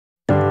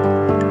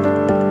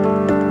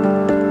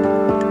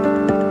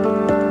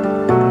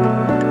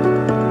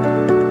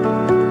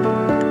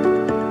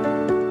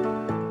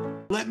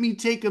me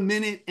take a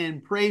minute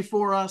and pray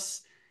for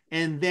us,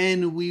 and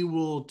then we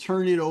will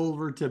turn it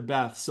over to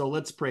Beth. So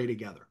let's pray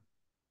together.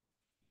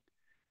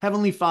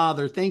 Heavenly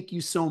Father, thank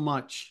you so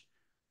much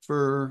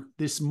for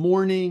this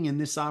morning and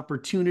this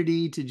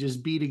opportunity to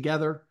just be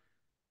together.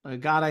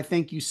 God, I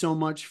thank you so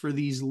much for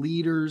these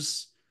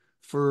leaders,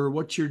 for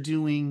what you're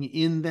doing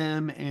in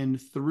them and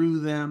through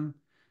them.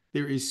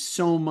 There is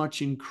so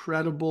much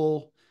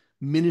incredible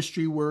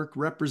ministry work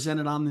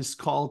represented on this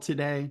call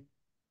today.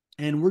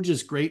 And we're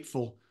just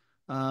grateful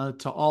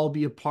to all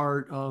be a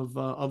part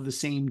of the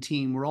same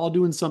team. We're all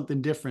doing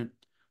something different,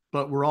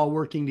 but we're all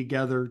working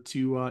together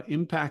to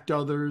impact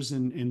others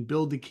and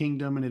build the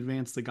kingdom and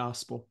advance the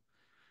gospel.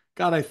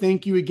 God, I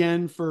thank you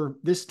again for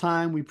this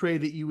time. We pray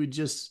that you would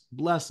just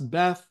bless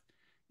Beth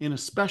in a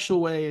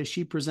special way as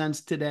she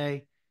presents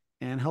today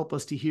and help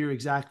us to hear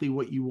exactly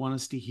what you want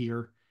us to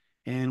hear.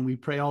 And we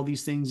pray all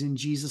these things in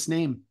Jesus'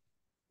 name.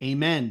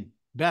 Amen.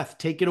 Beth,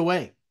 take it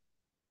away.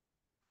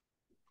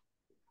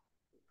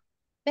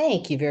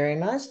 Thank you very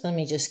much. Let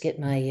me just get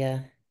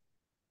my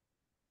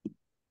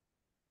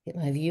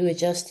view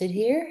adjusted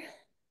here.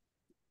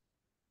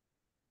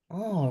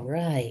 All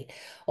right.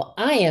 Well,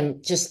 I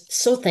am just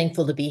so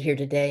thankful to be here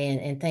today,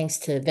 and thanks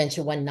to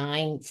Venture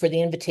 19 for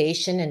the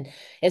invitation. And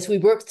as we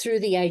work through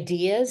the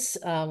ideas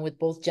with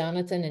both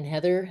Jonathan and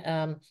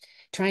Heather,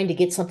 trying to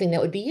get something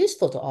that would be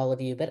useful to all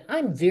of you, but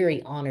I'm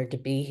very honored to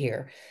be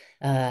here.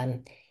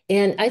 Um,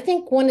 and I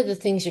think one of the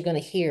things you're going to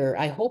hear,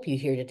 I hope you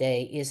hear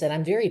today, is that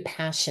I'm very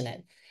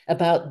passionate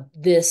about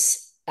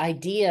this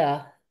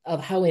idea of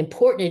how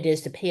important it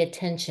is to pay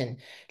attention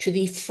to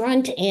the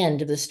front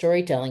end of the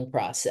storytelling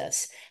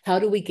process. How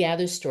do we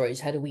gather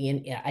stories? How do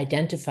we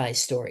identify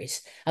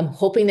stories? I'm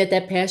hoping that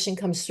that passion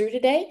comes through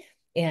today,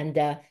 and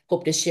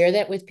hope to share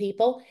that with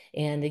people.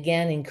 And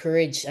again,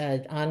 encourage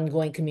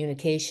ongoing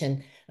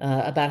communication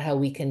about how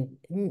we can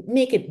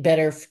make it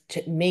better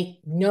to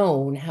make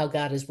known how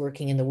God is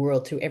working in the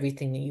world through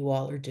everything that you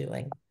all are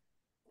doing.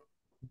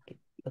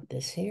 Put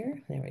this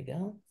here. There we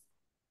go.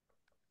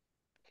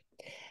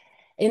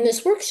 In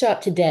this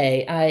workshop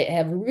today, I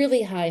have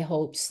really high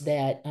hopes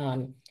that,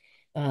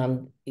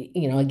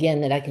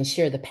 again, that I can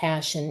share the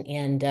passion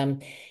and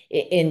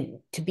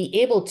to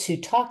be able to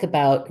talk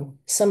about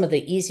some of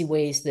the easy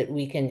ways that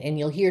we can, and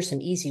you'll hear some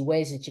easy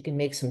ways that you can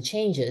make some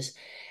changes.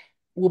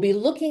 We'll be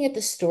looking at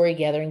the story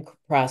gathering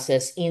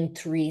process in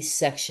 3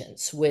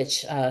 sections,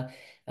 which uh,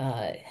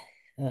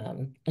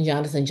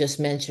 Jonathan just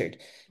mentioned.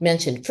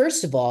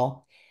 First of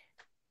all,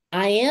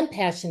 I am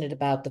passionate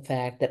about the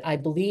fact that I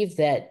believe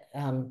that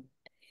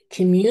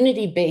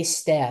community-based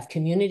staff,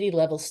 community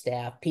level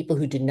staff, people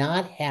who do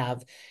not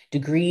have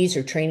degrees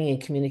or training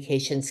in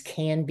communications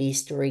can be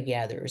story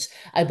gatherers.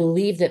 I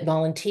believe that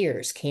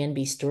volunteers can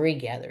be story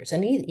gatherers.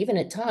 And even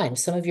at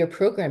times, some of your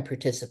program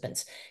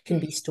participants can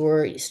be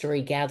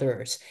story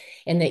gatherers,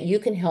 and that you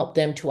can help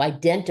them to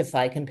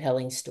identify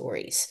compelling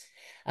stories.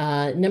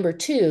 Number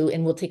 2,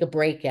 and we'll take a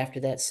break after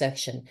that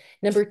section.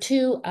 Number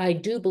 2, I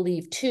do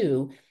believe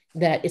too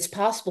that it's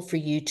possible for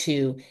you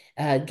to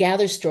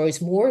gather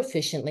stories more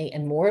efficiently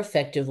and more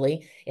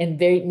effectively, and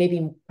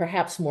maybe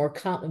perhaps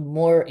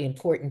more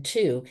important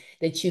too,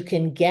 that you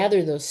can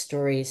gather those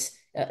stories.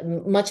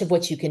 Much of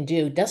what you can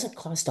do doesn't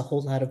cost a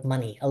whole lot of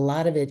money. A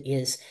lot of it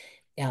is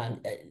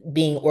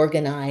being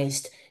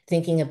organized,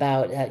 thinking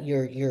about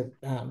your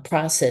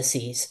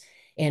processes,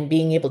 and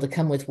being able to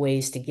come with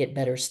ways to get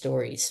better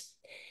stories.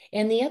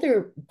 And the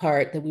other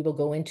part that we will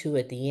go into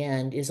at the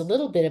end is a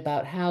little bit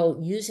about how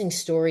using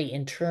story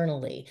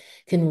internally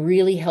can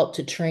really help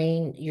to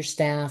train your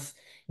staff,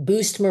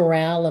 boost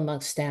morale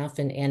amongst staff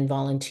and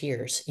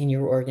volunteers in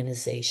your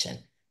organization.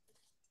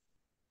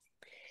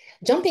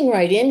 Jumping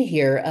right in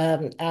here,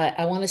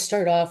 I want to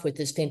start off with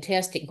this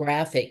fantastic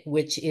graphic,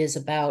 which is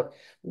about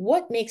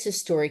what makes a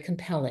story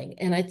compelling.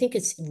 And I think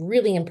it's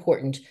really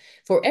important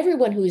for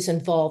everyone who is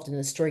involved in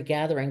the story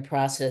gathering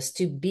process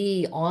to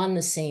be on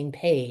the same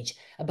page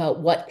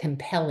about what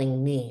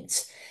compelling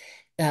means.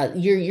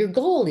 Your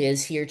goal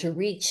is here to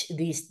reach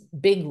these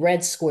big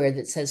red square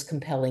that says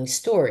compelling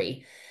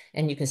story.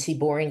 And you can see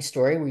boring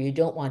story where you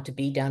don't want to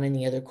be down in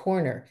the other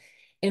corner.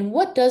 And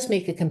what does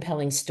make a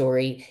compelling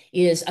story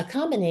is a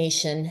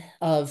combination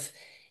of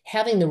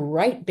having the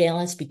right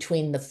balance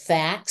between the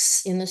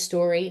facts in the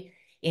story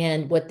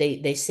and what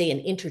they say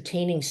an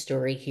entertaining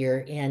story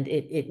here. And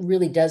it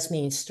really does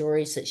mean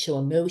stories that show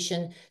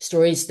emotion,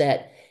 stories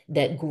that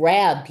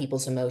grab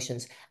people's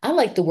emotions. I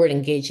like the word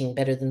engaging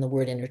better than the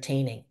word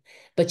entertaining,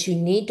 but you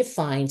need to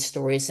find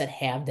stories that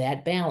have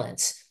that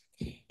balance.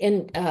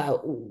 And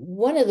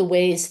one of the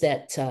ways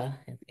that,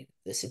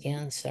 this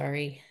again,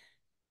 sorry.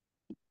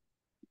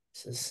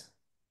 This is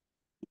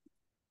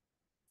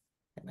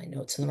my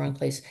notes in the wrong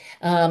place.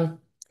 There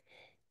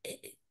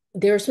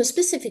are some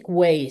specific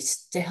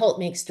ways to help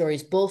make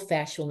stories both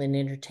factual and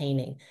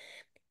entertaining.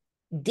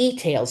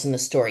 Details in the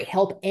story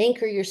help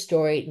anchor your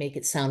story, make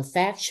it sound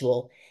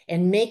factual,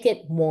 and make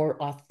it more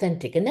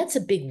authentic. And that's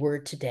a big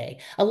word today.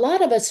 A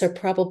lot of us are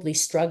probably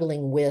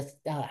struggling with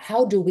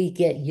how do we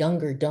get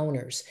younger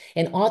donors?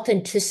 And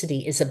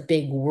authenticity is a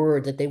big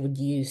word that they would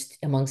use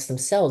amongst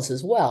themselves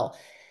as well.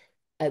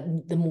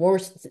 The more,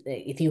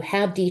 if you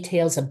have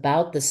details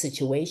about the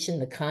situation,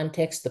 the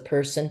context, the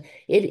person,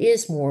 it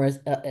is more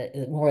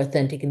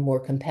authentic and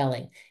more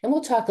compelling. And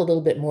we'll talk a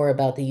little bit more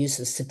about the use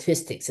of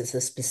statistics as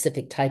a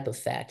specific type of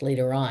fact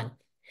later on.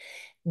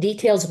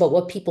 Details about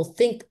what people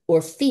think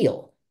or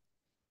feel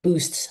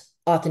boosts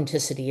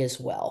authenticity as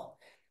well.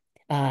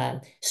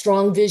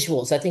 Strong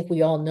visuals. I think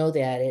we all know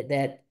that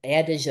that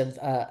adage of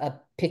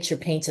a picture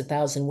paints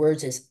 1,000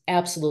 words is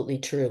absolutely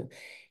true.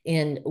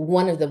 And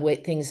one of the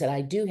things that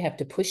I do have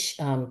to push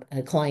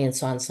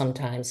clients on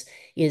sometimes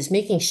is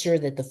making sure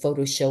that the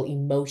photos show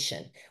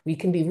emotion. We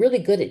can be really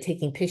good at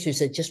taking pictures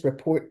that just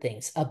report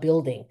things, a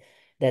building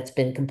that's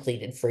been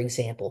completed, for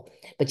example.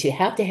 But you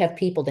have to have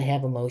people to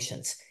have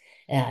emotions.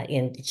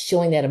 And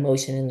showing that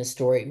emotion in the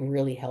story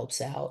really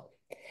helps out.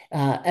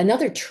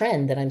 Another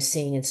trend that I'm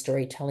seeing in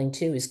storytelling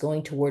too is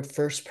going toward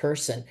first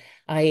person.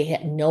 I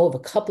know of a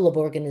couple of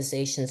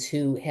organizations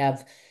who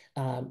have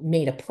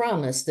made a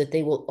promise that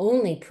they will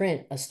only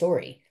print a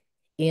story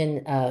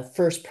in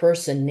first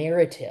person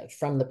narrative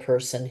from the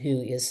person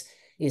who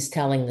is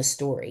telling the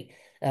story.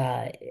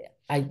 Uh,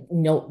 I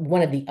know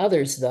one of the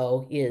others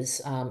though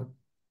is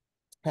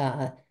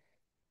uh,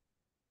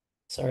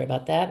 sorry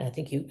about that. I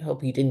think you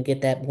hope you didn't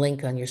get that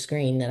blink on your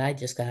screen that I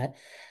just got.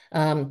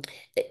 Um,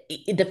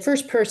 the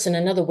first person,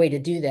 another way to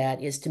do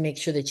that is to make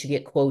sure that you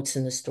get quotes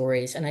in the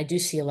stories. And I do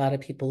see a lot of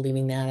people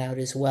leaving that out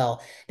as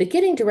well. But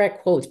getting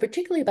direct quotes,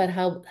 particularly about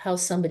how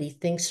somebody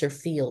thinks or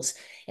feels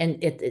and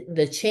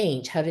the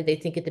change. How did they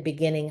think at the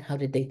beginning? How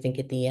did they think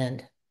at the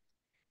end?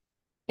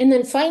 And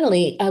then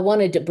finally, I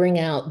wanted to bring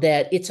out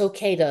that it's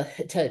okay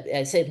to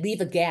I said, leave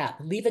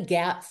a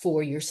gap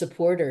for your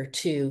supporter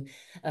to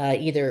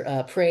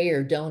either pray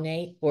or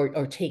donate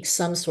or take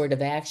some sort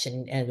of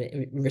action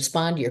and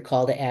respond to your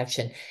call to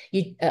action.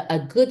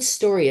 A good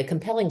story, a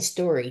compelling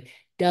story,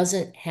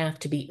 doesn't have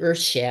to be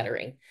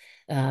earth-shattering.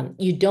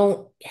 You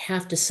don't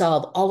have to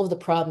solve all of the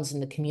problems in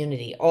the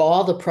community or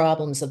all the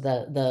problems of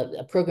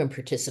the program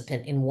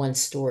participant in one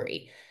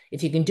story.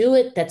 If you can do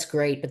it, that's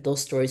great, but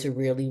those stories are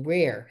really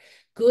rare.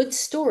 Good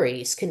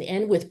stories can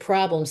end with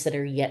problems that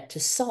are yet to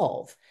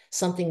solve,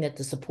 something that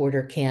the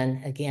supporter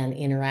can, again,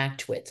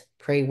 interact with,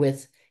 pray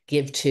with,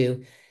 give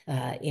to,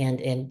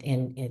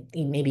 and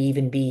maybe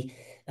even be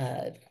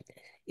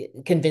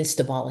convinced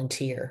to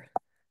volunteer.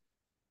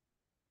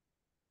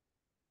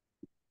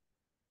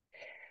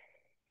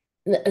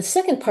 The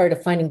second part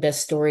of finding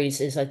best stories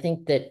is I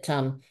think that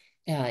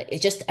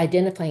it's just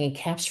identifying and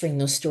capturing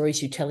those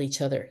stories you tell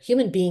each other.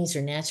 Human beings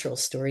are natural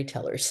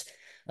storytellers.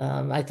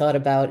 I thought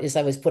about as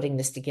I was putting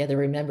this together,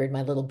 remembered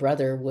my little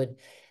brother would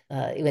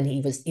when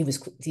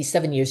he's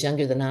 7 years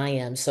younger than I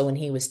am. So when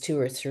he was 2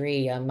 or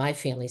 3, my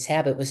family's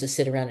habit was to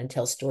sit around and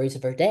tell stories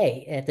of our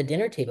day at the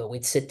dinner table.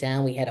 We'd sit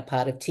down, we had a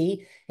pot of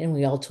tea, and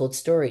we all told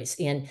stories.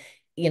 And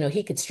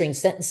he could string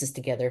sentences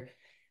together,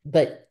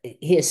 but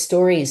his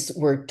stories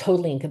were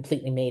totally and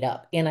completely made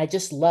up. And I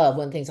just love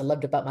one of the things I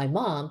loved about my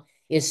mom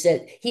is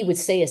that he would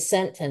say a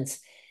sentence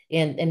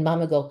and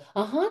mom would go,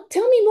 uh-huh,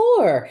 tell me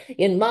more.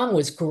 And mom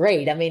was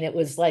great. I mean, it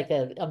was like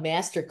a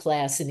master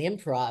class in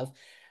improv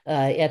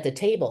at the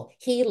table.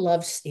 He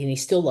loves, and he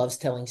still loves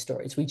telling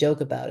stories. We joke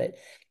about it.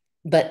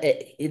 But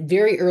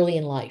very early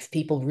in life,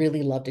 people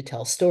really love to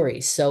tell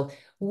stories. So,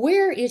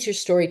 where is your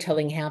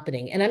storytelling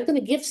happening? And I'm going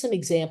to give some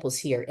examples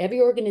here.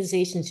 Every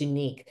organization is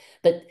unique,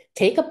 but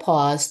take a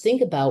pause,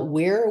 think about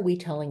where are we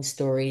telling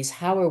stories?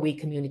 How are we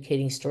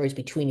communicating stories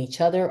between each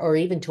other or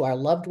even to our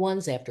loved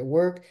ones after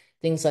work,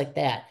 things like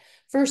that.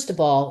 First of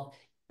all,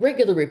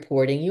 regular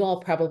reporting. You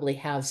all probably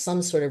have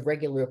some sort of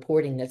regular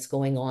reporting that's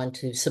going on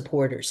to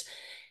supporters.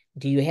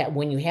 Do you have,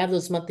 when you have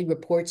those monthly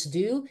reports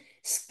due,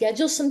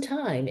 schedule some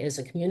time as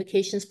a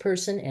communications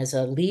person, as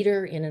a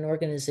leader in an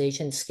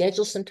organization,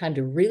 schedule some time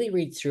to really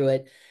read through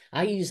it.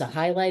 I use a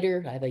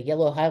highlighter. I have a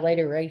yellow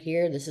highlighter right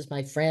here. This is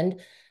my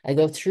friend. I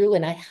go through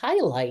and I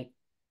highlight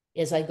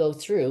as I go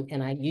through,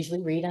 and I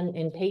usually read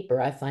in paper.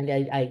 I find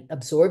I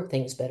absorb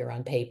things better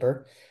on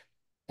paper.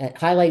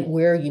 Highlight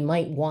where you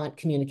might want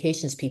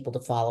communications people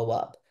to follow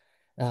up,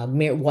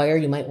 where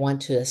you might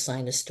want to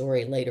assign a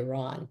story later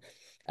on.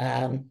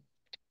 Um,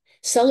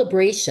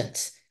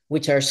 Celebrations,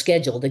 which are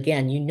scheduled,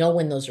 again, you know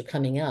when those are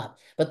coming up,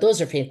 but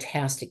those are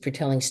fantastic for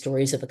telling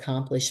stories of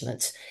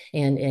accomplishments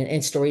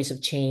and stories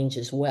of change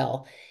as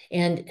well.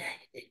 And,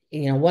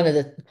 one of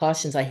the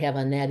cautions I have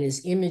on that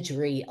is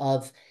imagery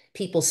of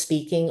people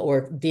speaking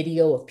or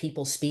video of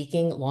people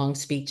speaking, long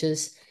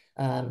speeches.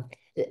 Um,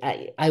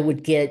 I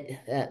would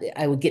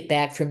get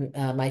back from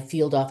my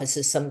field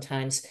offices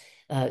sometimes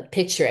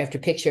picture after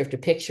picture after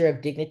picture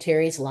of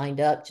dignitaries lined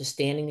up, just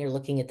standing there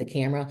looking at the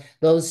camera.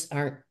 Those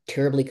aren't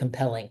terribly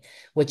compelling.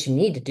 What you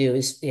need to do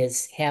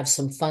is have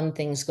some fun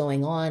things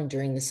going on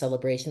during the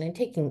celebration and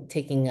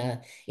taking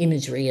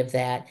imagery of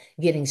that,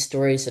 getting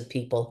stories of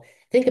people.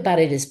 Think about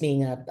it as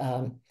being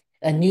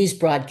a news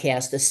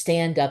broadcast, a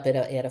stand up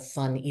at a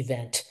fun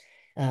event.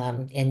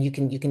 And you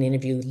can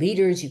interview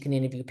leaders, you can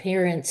interview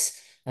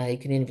parents, you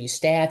can interview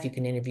staff, you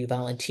can interview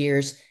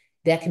volunteers.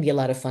 That can be a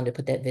lot of fun to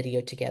put that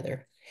video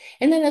together.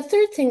 And then a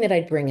third thing that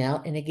I'd bring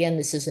out, and again,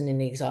 this isn't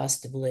an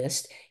exhaustive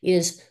list,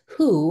 is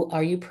who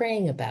are you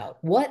praying about?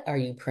 What are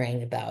you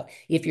praying about?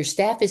 If your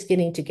staff is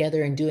getting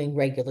together and doing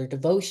regular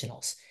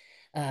devotionals,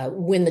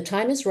 when the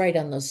time is right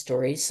on those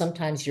stories,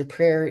 sometimes your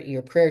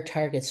prayer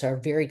targets are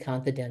very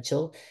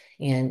confidential,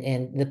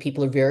 and the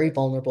people are very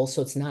vulnerable,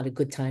 so it's not a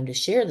good time to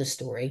share the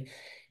story.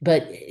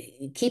 But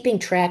keeping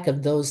track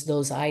of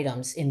those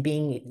items and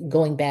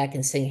going back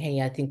and saying,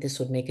 hey, I think this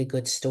would make a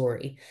good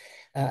story.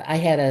 I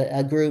had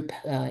a group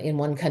in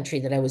one country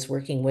that I was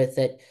working with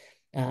that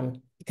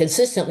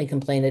consistently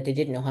complained that they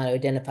didn't know how to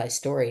identify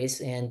stories,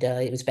 and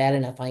it was bad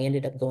enough. I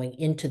ended up going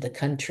into the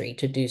country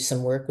to do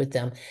some work with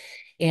them,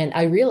 and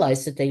I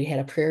realized that they had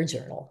a prayer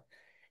journal,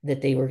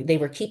 that they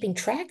were keeping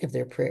track of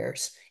their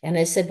prayers. And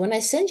I said, when I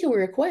send you a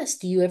request,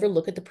 do you ever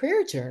look at the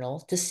prayer journal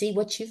to see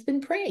what you've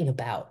been praying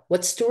about,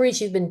 what stories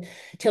you've been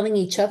telling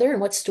each other,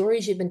 and what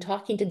stories you've been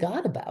talking to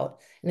God about?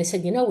 And they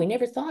said, we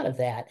never thought of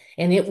that.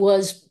 And it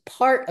was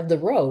part of the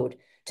road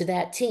to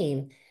that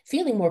team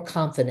feeling more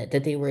confident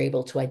that they were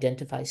able to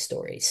identify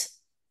stories.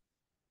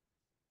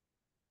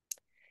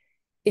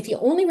 If you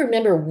only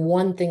remember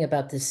one thing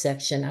about this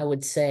section, I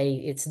would say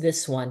it's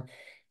this one.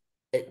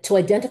 To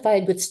identify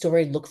a good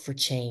story, look for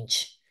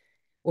change.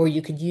 Or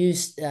you could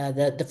use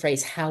the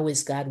phrase, how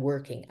is God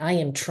working? I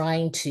am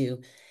trying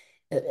to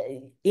uh,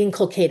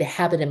 inculcate a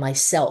habit in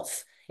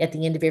myself at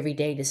the end of every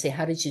day to say,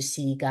 how did you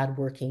see God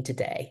working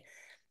today?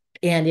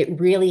 And it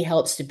really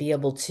helps to be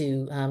able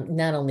to,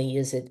 not only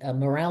is it a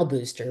morale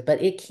booster,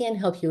 but it can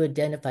help you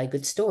identify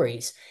good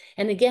stories.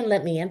 And again,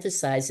 let me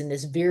emphasize in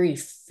this very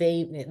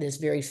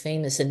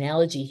famous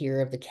analogy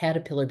here of the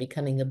caterpillar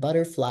becoming a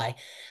butterfly,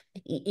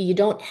 you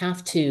don't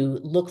have to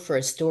look for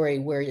a story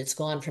where it's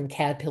gone from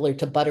caterpillar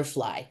to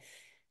butterfly.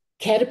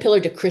 Caterpillar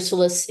to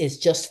chrysalis is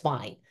just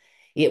fine.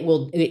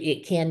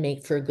 It can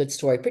make for a good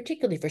story,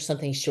 particularly for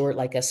something short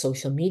like a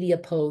social media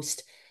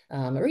post,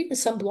 or even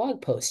some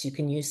blog posts. You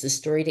can use the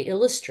story to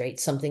illustrate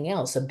something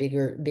else, a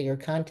bigger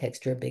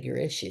context or a bigger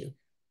issue.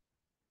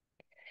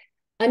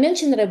 I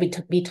mentioned that I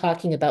would be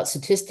talking about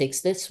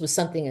statistics. This was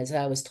something, as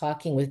I was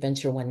talking with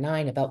Venture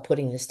 19 about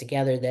putting this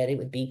together, that it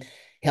would be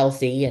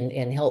healthy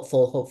and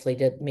helpful, hopefully,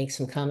 to make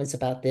some comments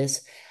about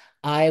this.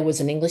 I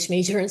was an English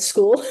major in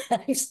school.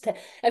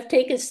 I've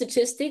taken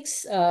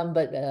statistics,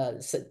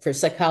 but for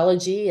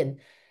psychology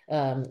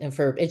and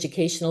for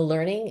educational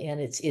learning,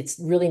 and it's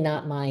really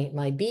not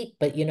my beat.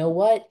 But you know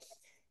what?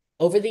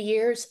 Over the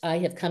years, I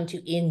have come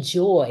to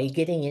enjoy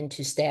getting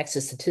into stacks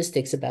of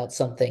statistics about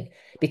something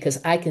because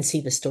I can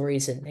see the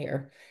stories in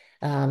there.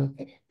 Um,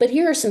 but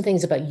here are some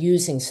things about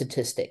using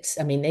statistics.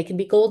 I mean, they can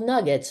be gold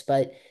nuggets,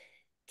 but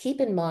keep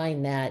in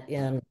mind that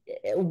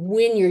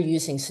when you're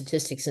using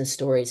statistics and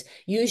stories,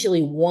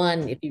 usually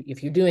one,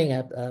 if you're doing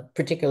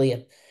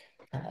particularly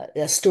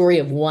a story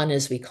of one,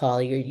 as we call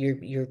it,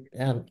 you're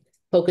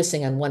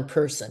focusing on one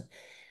person.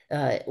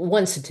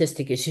 One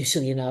statistic is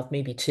usually enough,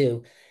 maybe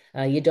two.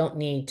 You don't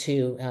need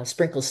to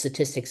sprinkle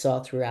statistics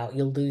all throughout.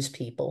 You'll lose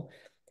people.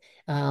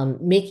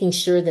 Making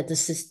sure that the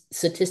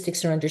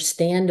statistics are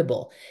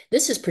understandable.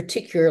 This is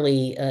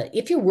particularly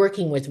if you're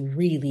working with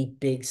really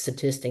big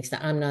statistics. Now,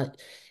 I'm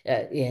not,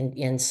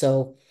 and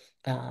so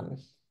um,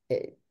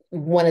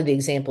 one of the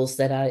examples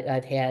that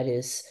I've had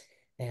is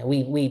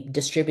we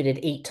distributed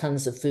 8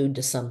 tons of food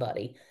to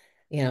somebody.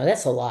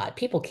 That's a lot.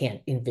 People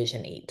can't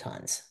envision 8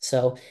 tons.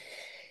 So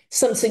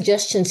some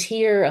suggestions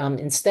here,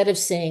 instead of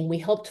saying we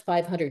helped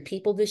 500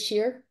 people this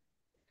year,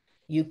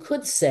 you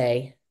could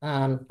say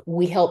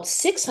we helped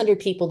 600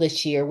 people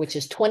this year, which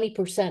is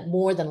 20%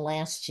 more than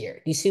last year.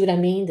 Do you see what I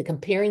mean? The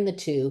comparing the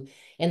two,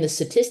 and the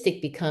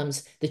statistic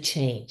becomes the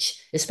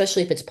change,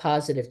 especially if it's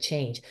positive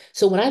change.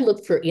 So when I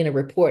look for in a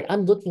report,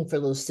 I'm looking for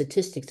those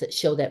statistics that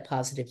show that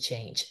positive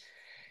change.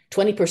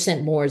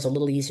 20% more is a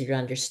little easier to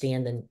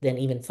understand than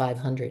even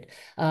 500.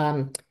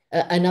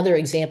 Another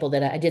example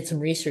that I did some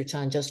research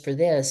on just for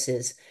this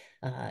is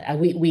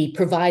we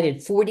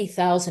provided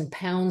 40,000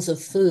 pounds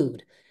of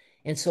food.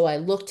 And so I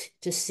looked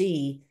to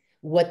see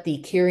what the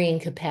carrying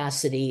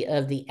capacity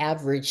of the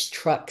average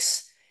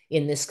trucks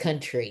in this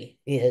country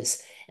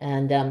is.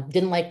 And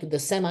didn't like the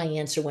semi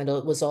answer when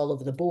it was all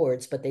over the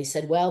boards, but they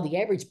said, well, the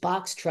average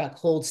box truck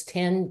holds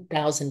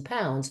 10,000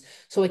 pounds.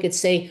 So I could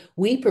say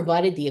we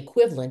provided the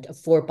equivalent of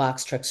 4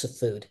 box trucks of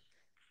food.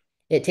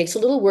 It takes a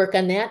little work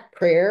on that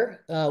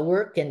prayer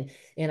work, and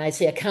I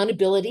say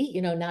accountability,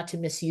 not to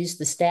misuse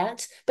the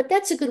stats, but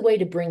that's a good way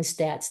to bring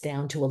stats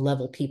down to a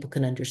level people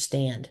can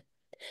understand.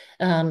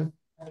 Um,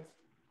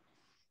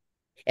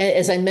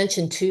 as I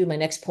mentioned too, my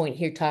next point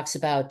here talks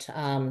about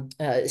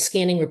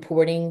scanning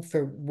reporting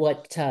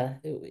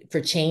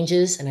for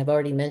changes, and I've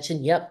already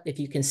mentioned, yep, if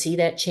you can see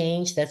that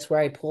change, that's where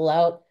I pull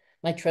out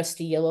my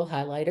trusty yellow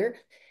highlighter.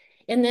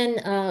 And then,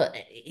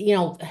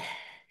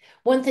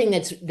 one thing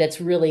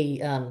that's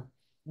really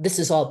this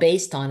is all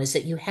based on is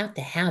that you have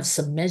to have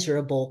some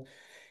measurable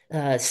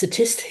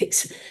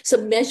statistics,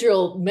 some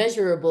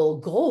measurable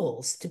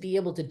goals to be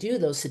able to do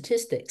those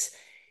statistics.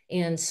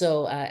 And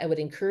so I would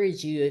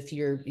encourage you if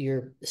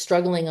you're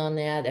struggling on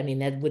that. I mean,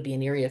 that would be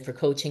an area for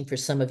coaching for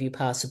some of you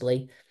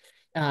possibly,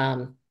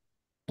 um,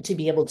 to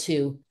be able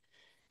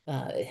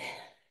uh,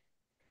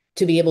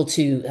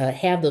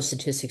 have those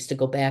statistics to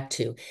go back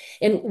to.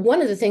 And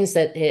one of the things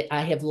that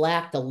I have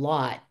lacked a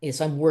lot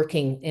is I'm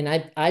working, and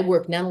I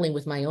work not only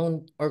with my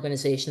own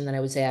organization that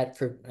I was at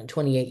for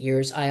 28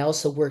 years, I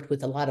also worked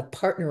with a lot of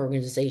partner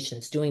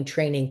organizations doing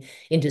training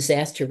in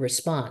disaster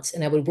response.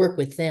 And I would work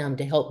with them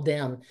to help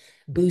them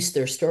boost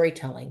their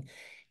storytelling.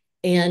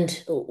 And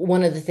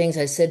one of the things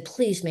I said,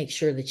 please make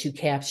sure that you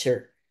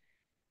capture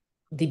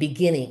the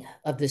beginning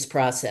of this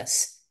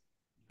process,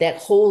 that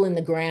hole in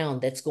the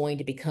ground that's going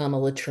to become a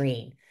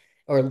latrine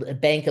or a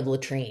bank of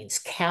latrines.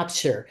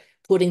 Capture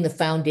putting the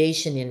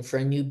foundation in for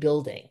a new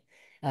building.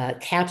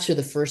 Capture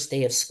the first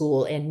day of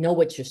school and know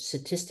what your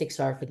statistics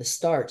are for the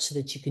start so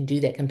that you can do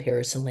that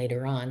comparison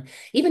later on.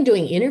 Even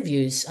doing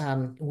interviews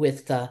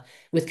with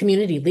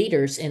community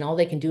leaders, and all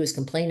they can do is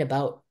complain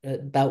about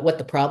what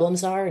the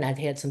problems are. And I've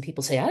had some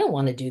people say, I don't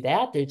want to do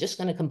that. They're just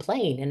going to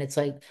complain. And it's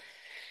like,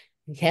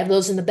 have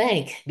those in the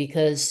bank,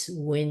 because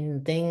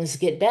when things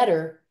get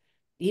better,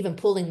 even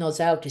pulling those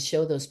out to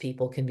show those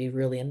people can be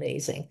really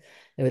amazing,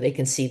 where they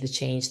can see the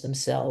change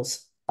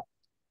themselves.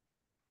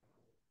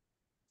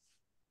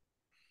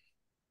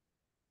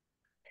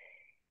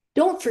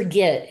 Don't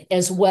forget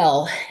as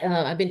well,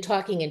 I've been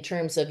talking in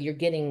terms of you're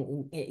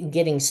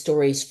getting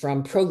stories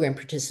from program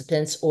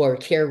participants or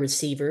care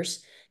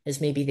receivers, as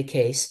may be the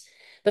case.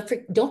 But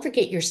don't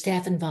forget your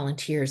staff and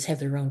volunteers have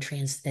their own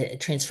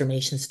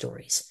transformation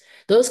stories.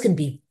 Those can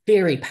be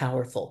very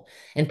powerful,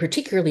 and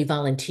particularly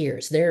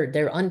volunteers.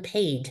 They're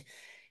unpaid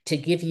to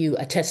give you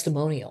a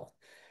testimonial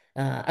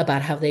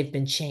about how they've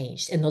been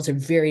changed, and those are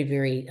very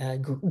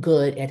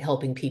good at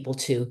helping people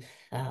to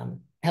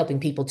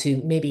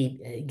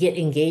maybe get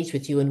engaged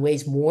with you in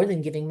ways more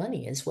than giving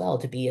money as well,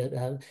 to be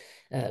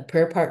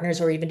prayer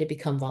partners or even to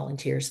become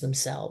volunteers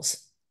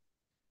themselves.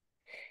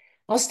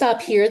 I'll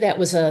stop here. That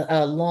was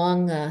a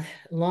long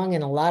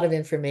and a lot of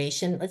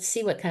information. Let's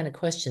see what kind of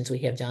questions we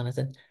have,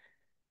 Jonathan.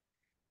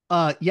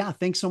 Yeah,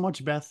 thanks so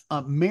much, Beth.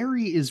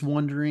 Mary is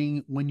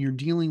wondering, when you're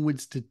dealing with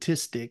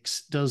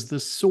statistics, does the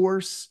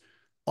source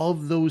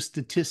of those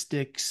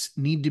statistics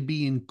need to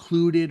be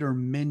included or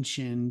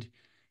mentioned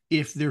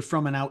if they're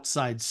from an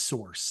outside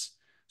source?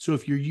 So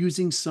if you're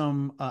using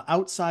some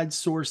outside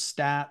source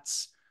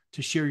stats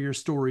to share your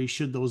story,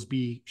 should those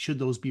be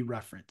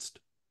referenced?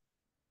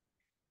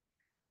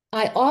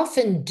 I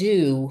often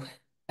do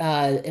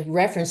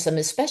reference them,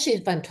 especially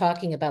if I'm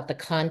talking about the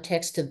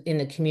context in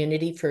the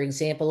community. For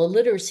example, a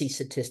literacy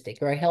statistic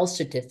or a health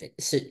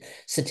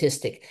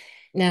statistic.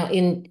 Now,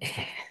 in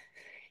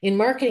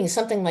marketing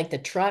something like the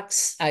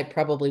trucks, I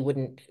probably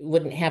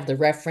wouldn't have the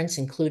reference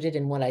included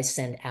in what I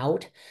send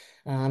out.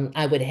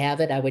 I would have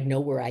it. I would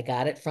know where I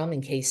got it from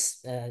in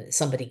case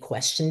somebody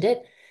questioned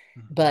it.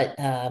 Mhm. But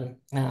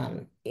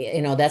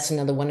that's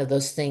another one of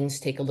those things.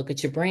 Take a look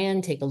at your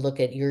brand, take a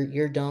look at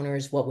your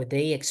donors. What would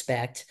they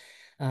expect?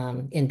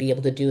 And be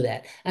able to do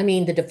that. I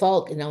mean, the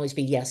default can always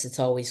be yes, it's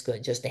always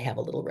good just to have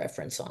a little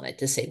reference on it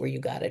to say where you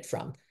got it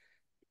from.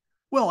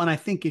 Well, and I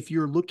think if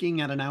you're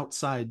looking at an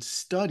outside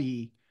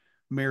study,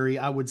 Mary,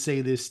 I would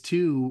say this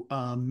too.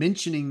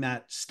 Mentioning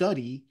that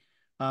study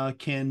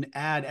can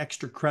add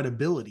extra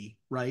credibility,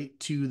 right,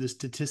 to the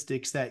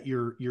statistics that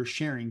you're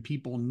sharing.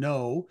 People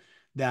know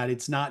that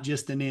it's not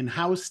just an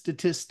in-house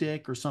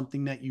statistic or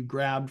something that you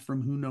grabbed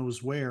from who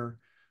knows where,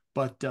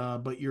 but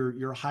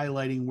you're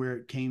highlighting where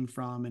it came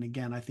from. And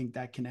again, I think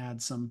that can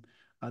add some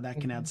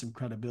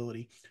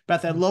credibility.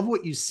 Beth, I Mhm. love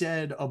what you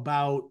said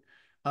about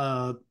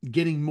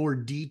getting more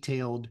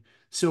detailed.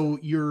 So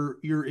your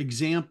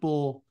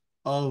example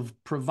of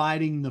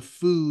providing the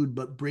food,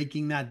 but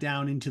breaking that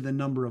down into the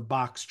number of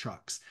box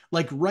trucks,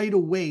 like right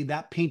away,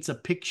 that paints a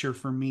picture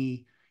for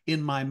me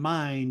in my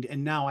mind.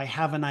 And now I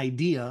have an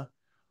idea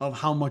of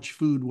how much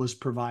food was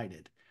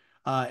provided.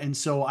 And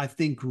so I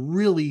think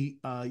really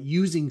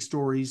using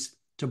stories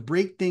to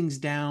break things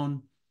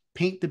down,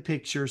 paint the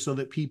picture so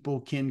that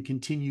people can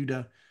continue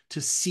to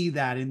see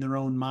that in their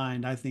own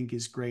mind, I think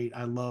is great.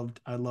 I love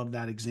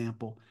that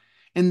example.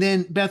 And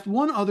then Beth,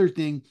 one other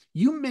thing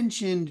you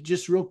mentioned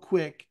just real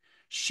quick,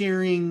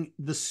 sharing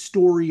the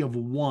story of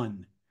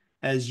one,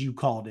 as you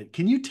called it.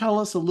 Can you tell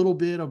us a little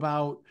bit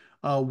about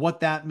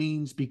what that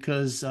means?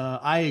 Because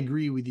I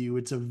agree with you.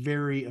 It's a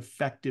very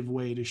effective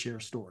way to share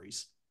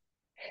stories.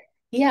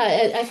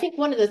 Yeah, I think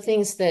one of the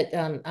things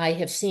that I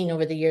have seen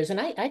over the years, and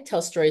I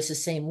tell stories the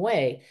same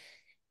way,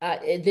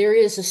 there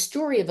is a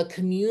story of a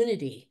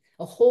community,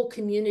 a whole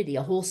community,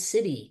 a whole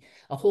city,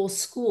 a whole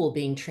school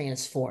being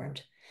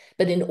transformed.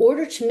 But in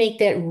order to make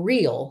that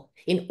real,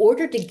 in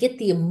order to get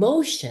the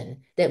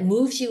emotion that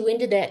moves you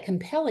into that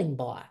compelling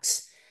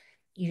box,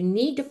 you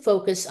need to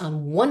focus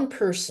on one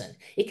person.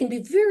 It can be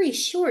very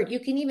short. You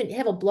can even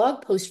have a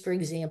blog post, for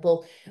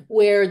example,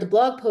 where the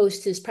blog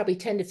post is probably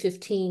 10 to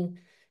 15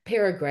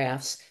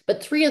 paragraphs,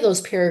 but three of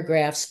those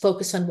paragraphs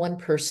focus on one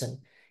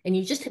person. And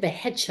you just have a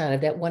headshot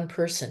of that one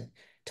person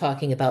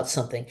talking about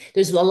something.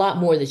 There's a lot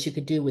more that you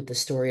could do with the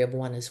story of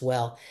one as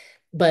well.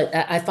 But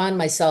I found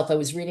myself, I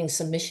was reading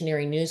some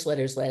missionary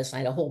newsletters last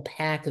night, a whole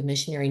pack of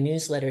missionary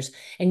newsletters.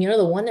 And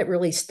the one that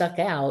really stuck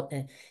out,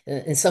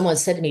 and someone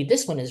said to me,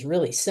 this one is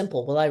really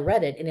simple. Well, I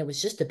read it, and it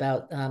was just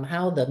about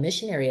how the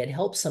missionary had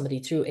helped somebody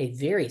through a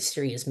very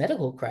serious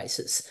medical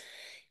crisis.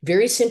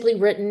 Very simply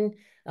written,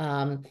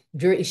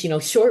 very,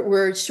 short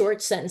words,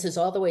 short sentences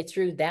all the way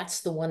through.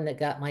 That's the one that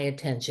got my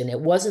attention. It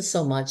wasn't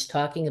so much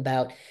talking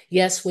about,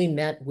 yes, we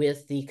met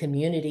with the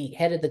community,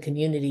 head of the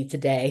community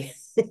today,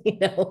 you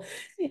know,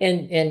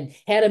 and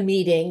had a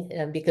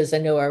meeting, because I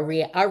know our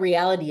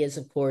reality is,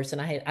 of course,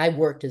 and I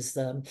worked as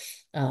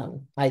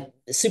I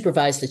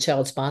supervised the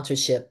child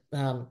sponsorship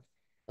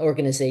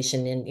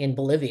organization in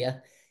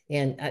Bolivia.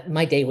 And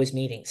my day was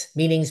meetings,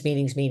 meetings,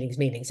 meetings, meetings,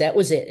 meetings. That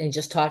was it. And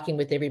just talking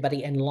with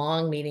everybody, and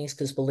long meetings,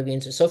 because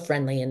Bolivians are so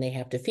friendly and they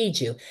have to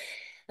feed you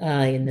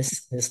in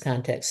this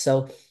context.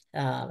 So,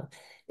 uh,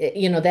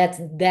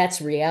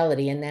 that's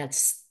reality. And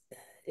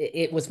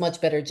it was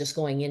much better just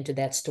going into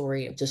that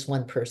story of just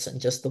one person,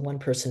 just the one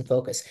person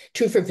focus.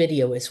 True for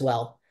video as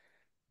well.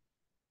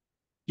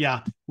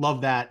 Yeah,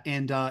 love that.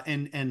 And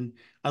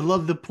I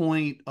love the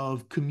point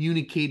of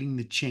communicating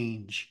the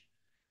change,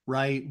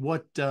 right?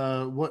 What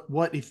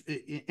if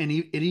and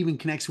it even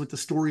connects with the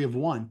story of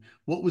one.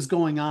 What was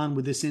going on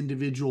with this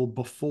individual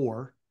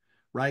before,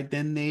 right?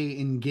 Then they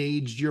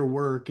engaged your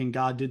work and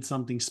God did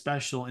something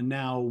special. And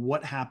now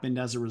what happened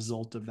as a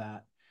result of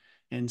that?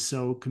 And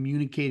so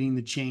communicating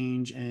the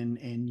change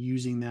and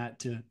using that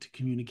to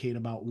communicate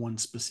about one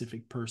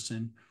specific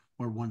person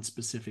or one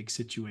specific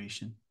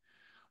situation.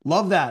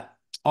 Love that.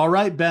 All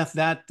right, Beth,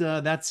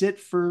 that's it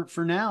for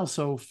now.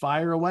 So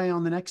fire away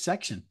on the next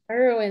section.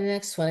 Oh, and the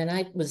next one, and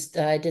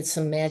I did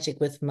some magic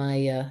with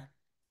my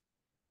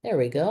there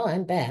we go.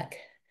 I'm back.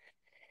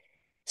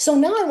 So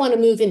now I want to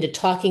move into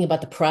talking about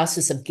the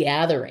process of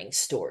gathering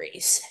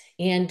stories.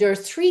 And there are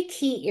three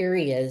key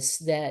areas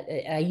that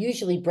I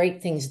usually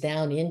break things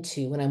down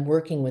into when I'm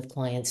working with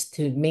clients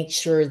to make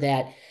sure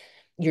that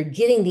you're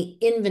getting the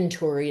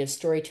inventory of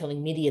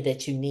storytelling media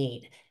that you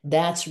need.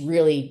 That's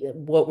really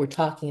what we're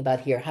talking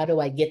about here. How do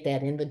I get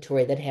that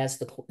inventory that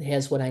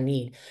has what I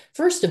need?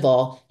 First of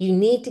all, you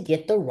need to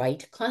get the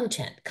right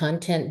content,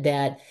 content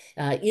that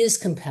is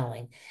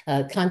compelling,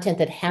 content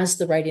that has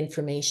the right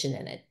information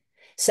in it.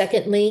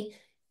 Secondly,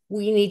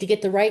 we need to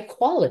get the right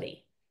quality.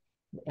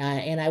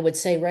 And I would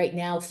say right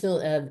now,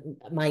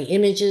 my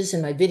images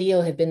and my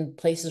video have been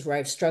places where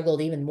I've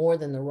struggled even more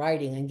than the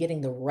writing and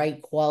getting the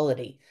right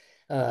quality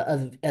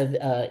of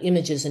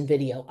images and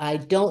video. I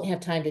don't have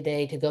time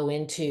today to go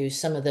into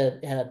some of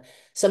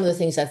the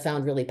things I've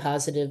found really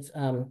positive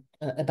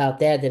about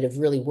that have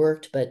really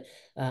worked. But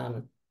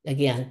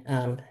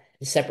again,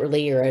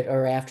 separately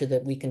or after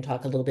that, we can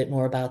talk a little bit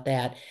more about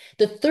that.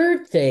 The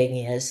third thing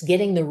is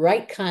getting the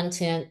right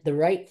content, the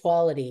right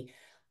quality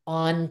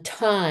on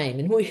time.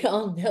 And we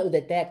all know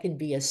that that can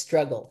be a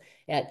struggle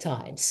at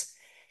times.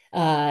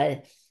 Uh,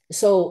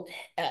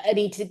 I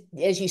mean,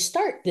 as you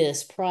start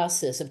this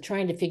process of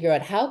trying to figure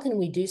out how can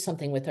we do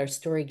something with our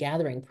story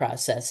gathering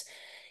process,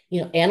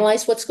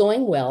 analyze what's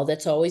going well.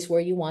 That's always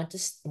where you want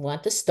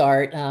to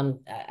start.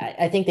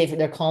 I think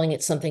they're calling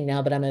it something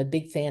now, but I'm a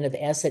big fan of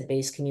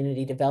asset-based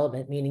community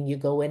development, meaning you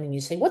go in and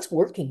you say, what's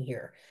working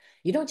here?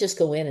 You don't just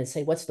go in and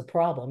say, what's the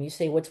problem? You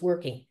say, what's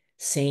working?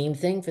 Same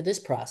thing for this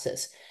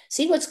process.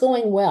 See what's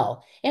going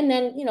well. And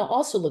then,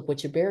 also look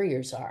what your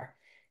barriers are.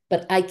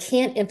 But I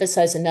can't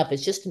emphasize enough,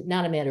 it's just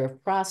not a matter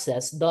of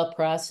process, the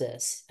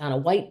process on a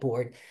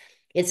whiteboard.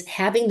 It's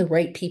having the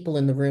right people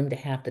in the room to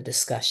have the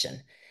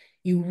discussion.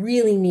 You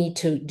really need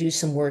to do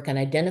some work on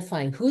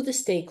identifying who the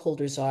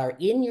stakeholders are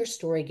in your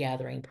story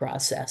gathering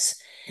process,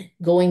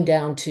 going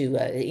down to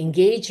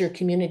engage your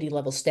community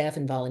level staff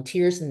and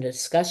volunteers in the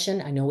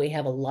discussion. I know we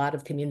have a lot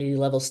of community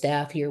level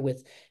staff here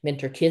with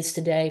Mentor Kids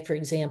today, for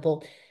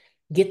example.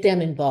 Get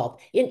them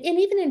involved and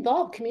even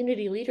involve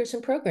community leaders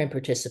and program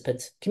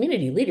participants.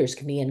 Community leaders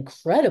can be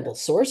incredible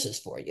sources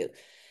for you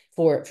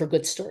for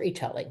good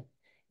storytelling.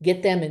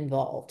 Get them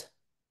involved.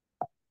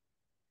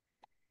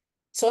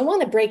 So I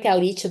want to break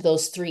out each of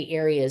those three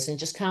areas and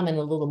just comment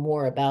a little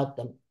more about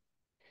them.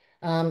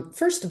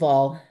 First of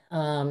all,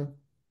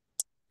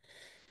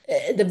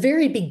 the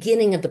very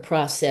beginning of the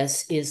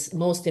process is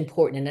most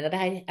important.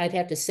 And I'd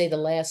have to say the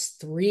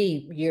last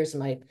 3 years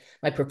of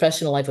my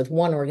professional life with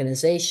one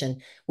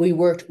organization, we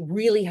worked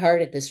really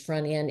hard at this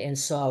front end and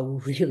saw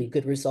really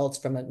good results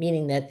from it,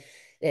 meaning that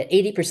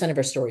 80% of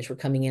our stories were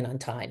coming in on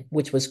time,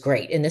 which was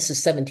great. And this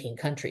is 17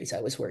 countries I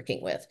was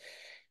working with.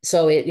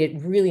 So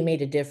it really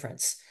made a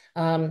difference.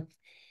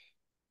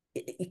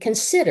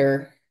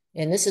 Consider,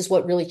 and this is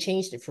what really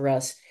changed it for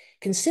us,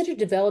 consider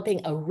developing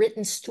a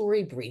written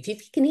story brief. If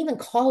you can even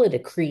call it a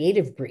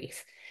creative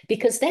brief,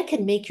 because that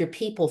can make your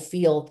people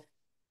feel,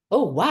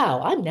 oh,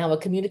 wow, I'm now a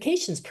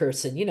communications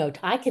person.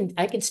 I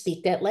can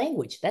speak that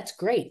language. That's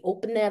great.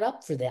 Open that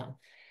up for them.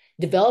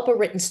 Develop a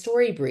written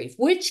story brief,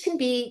 which can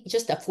be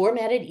just a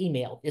formatted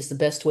email is the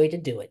best way to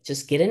do it.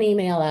 Just get an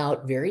email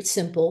out, very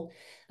simple.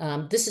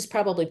 This is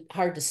probably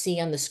hard to see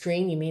on the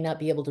screen. You may not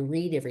be able to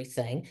read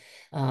everything,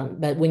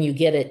 but when you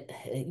get it,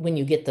 when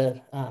you get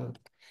it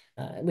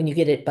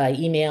by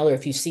email, or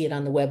if you see it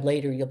on the web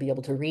later, you'll be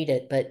able to read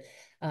it. But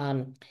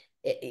um,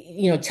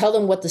 tell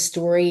them what the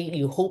story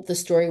you hope the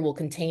story will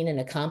contain and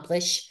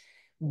accomplish,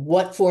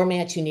 what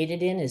format you need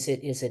it in. Is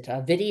it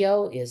a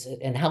video? Is it,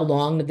 and how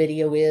long the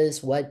video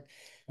is? What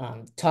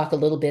talk a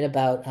little bit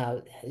about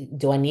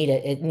do I need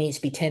it? It needs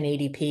to be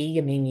 1080p.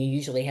 I mean, you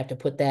usually have to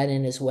put that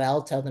in as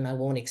well. Tell them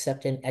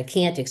I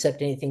can't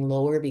accept anything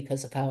lower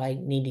because of how I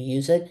need to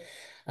use it.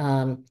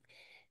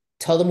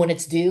 Tell them when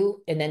it's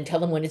due, and then tell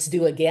them when it's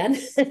due again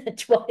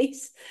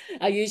twice.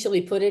 I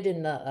usually put it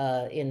in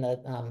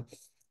the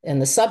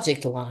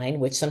subject line,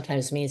 which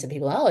sometimes means that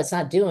people, oh, it's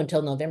not due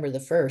until November the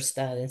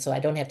 1st. And so I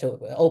don't have to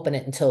open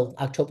it until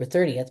October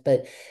 30th.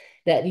 But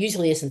that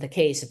usually isn't the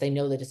case if they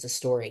know that it's a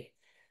story.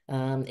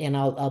 And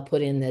I'll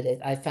put in that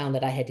I found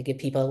that I had to give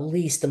people at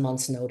least a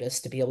month's notice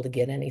to be able to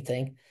get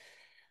anything.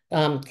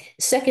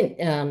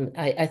 Second,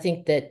 I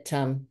think that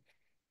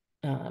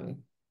um,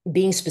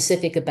 being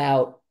specific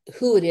about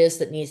who it is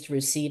that needs to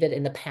receive it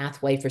and the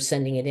pathway for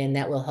sending it in,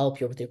 that will help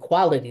you with your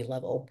quality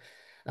level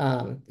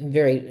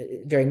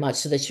very, very much,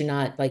 so that you're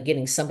not like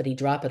getting somebody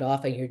drop it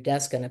off at your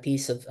desk on a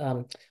piece of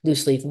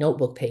loose leaf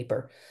notebook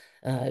paper,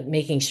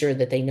 making sure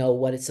that they know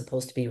what it's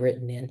supposed to be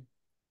written in.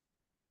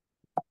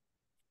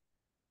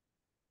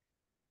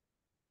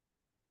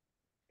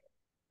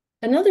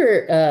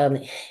 Another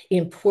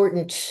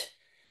important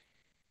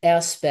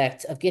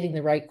aspect of getting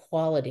the right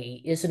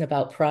quality isn't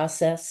about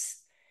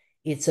process.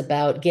 It's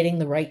about getting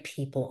the right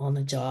people on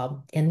the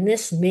job. And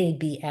this may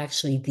be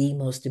actually the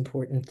most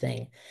important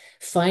thing.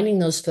 Finding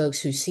those folks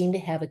who seem to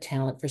have a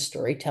talent for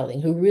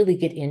storytelling, who really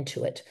get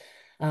into it.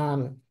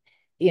 Um,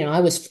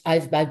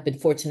 I've been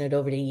fortunate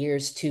over the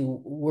years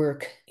to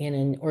work in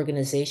an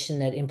organization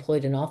that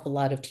employed an awful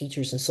lot of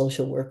teachers and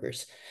social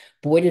workers.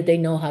 Boy, did they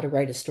know how to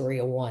write a story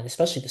of one,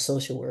 especially the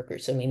social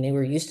workers. I mean, they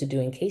were used to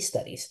doing case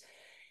studies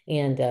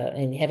and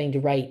having to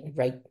write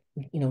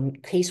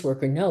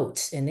caseworker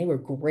notes, and they were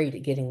great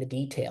at getting the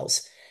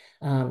details.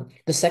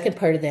 The second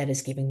part of that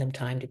is giving them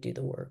time to do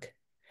the work.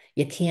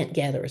 You can't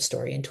gather a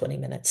story in 20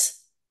 minutes.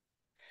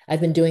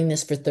 I've been doing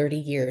this for 30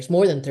 years,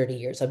 more than 30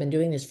 years. I've been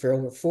doing this for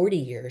over 40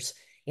 years,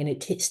 and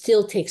it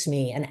still takes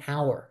me an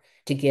hour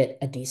to get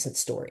a decent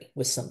story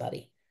with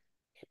somebody.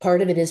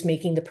 Part of it is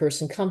making the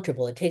person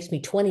comfortable. It takes me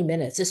 20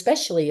 minutes,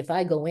 especially if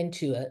I go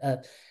into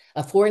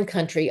a foreign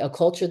country, a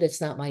culture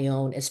that's not my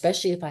own,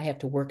 especially if I have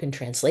to work in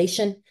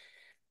translation.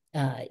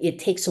 It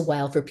takes a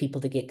while for people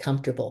to get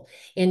comfortable.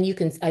 And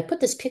I put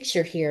this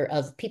picture here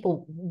of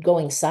people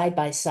going side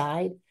by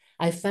side.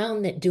 I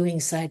found that doing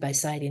side by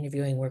side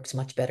interviewing works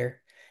much better.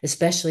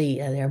 Especially,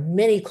 there are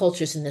many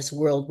cultures in this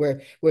world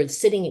where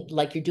sitting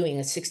like you're doing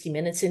a 60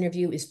 minutes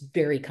interview is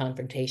very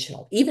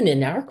confrontational. Even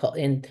in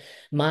in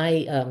my,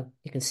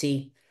 you can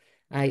see,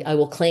 I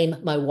will claim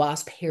my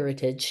WASP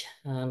heritage,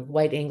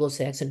 white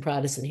Anglo-Saxon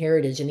Protestant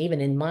heritage, and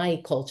even in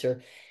my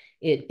culture,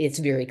 it's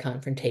very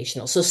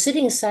confrontational. So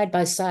sitting side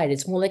by side,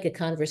 it's more like a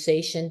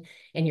conversation,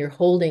 and you're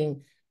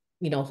holding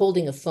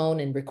a phone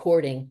and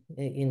recording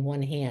in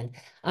one hand.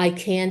 I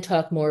can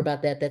talk more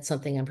about that. That's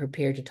something I'm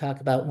prepared to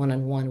talk about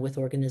one-on-one with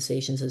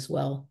organizations as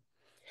well.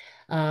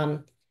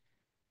 Um,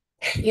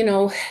 you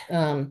know,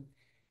 um,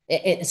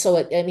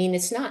 I mean,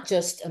 it's not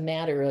just a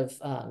matter of,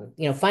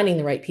 finding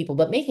the right people,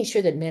 but making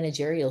sure that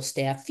managerial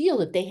staff feel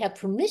that they have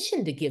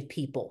permission to give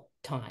people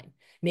time.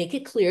 Make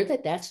it clear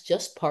that that's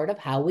just part of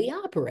how we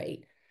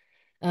operate.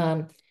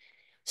 Um,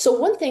 so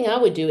one thing I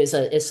would do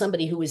as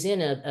somebody who was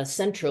in a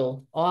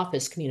central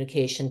office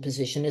communication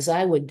position is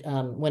I would,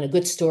 when a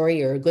good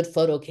story or a good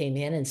photo came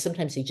in, and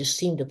sometimes they just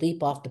seemed to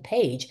leap off the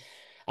page,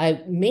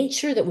 I made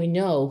sure that we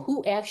know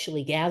who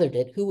actually gathered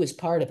it, who was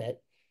part of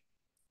it,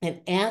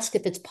 and ask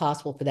if it's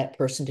possible for that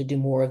person to do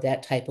more of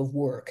that type of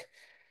work.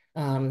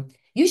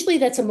 Usually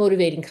that's a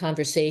motivating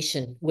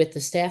conversation with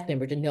the staff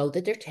member to know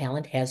that their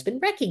talent has been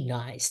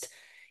recognized.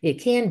 It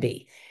can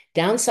be.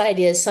 Downside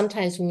is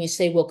sometimes when you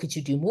say, well, could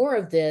you do more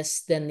of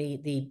this? Then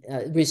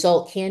the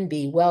result can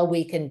be, well,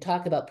 we can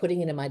talk about putting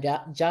it in my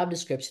job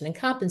description and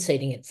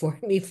compensating it for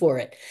me for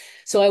it.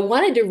 So I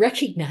wanted to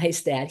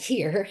recognize that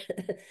here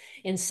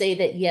and say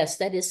that, yes,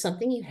 that is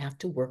something you have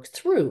to work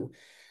through.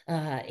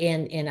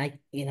 And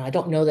I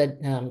don't know that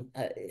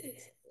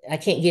I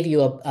can't give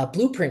you a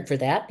blueprint for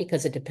that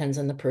because it depends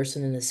on the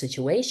person and the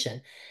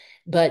situation.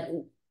 But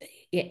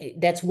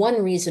that's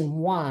one reason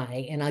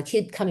why, and I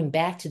keep coming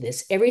back to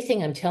this,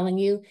 everything I'm telling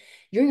you,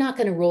 you're not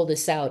going to roll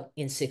this out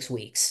in 6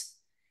 weeks.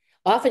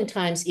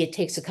 Oftentimes it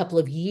takes a couple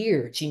of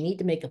years. You need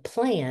to make a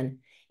plan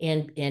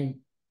and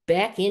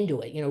back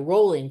into it,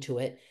 roll into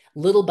it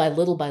little by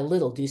little by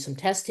little, do some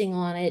testing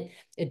on it,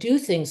 do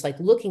things like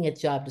looking at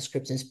job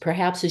descriptions.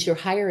 Perhaps as you're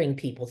hiring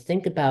people,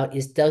 think about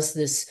does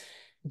this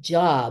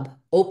job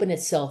open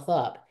itself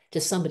up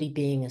to somebody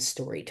being a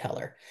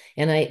storyteller?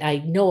 And I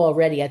know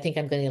already, I think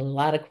I'm going to get a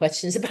lot of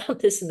questions about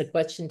this in the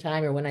question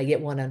time or when I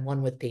get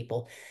one-on-one with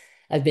people.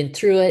 I've been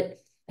through it.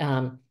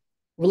 Um,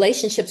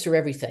 Relationships are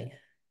everything.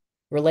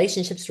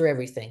 Relationships are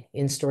everything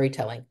in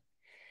storytelling.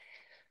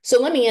 So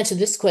let me answer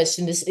this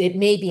question. It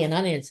may be an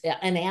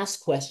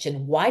unasked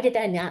question. Why did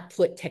I not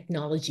put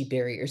technology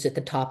barriers at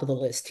the top of the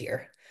list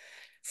here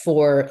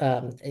for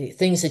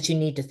things that you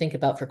need to think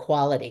about for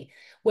quality?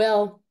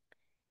 Well,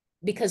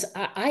 because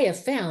I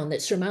have found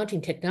that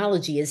surmounting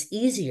technology is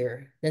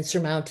easier than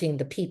surmounting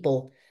the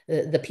people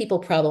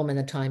problem and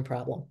the time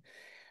problem,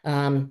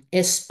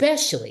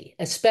 especially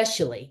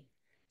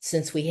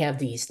since we have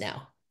these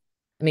now.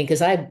 I mean,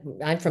 because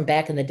I'm from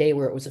back in the day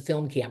where it was a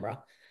film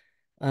camera,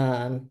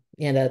 and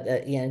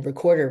a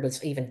recorder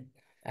was even.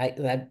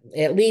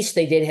 At least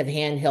they did have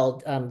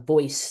handheld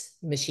voice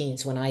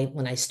machines when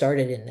I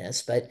started in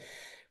this, but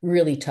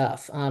really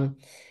tough.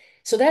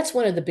 So that's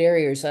one of the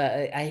barriers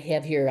I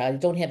have here. I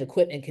don't have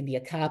equipment can be a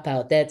cop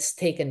out. That's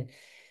taken.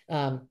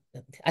 Um,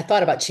 I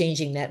thought about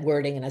changing that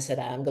wording, and I said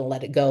I'm going to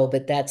let it go.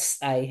 But that's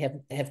I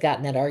have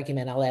gotten that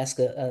argument. I'll ask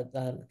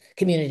a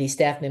community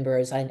staff member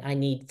as I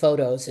need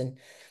photos, and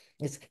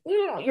it's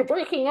you're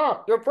breaking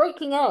up. You're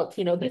breaking up.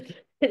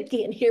 They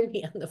can't hear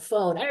me on the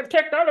phone. I have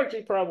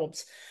technology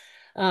problems.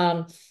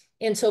 Um,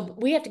 and so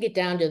we have to get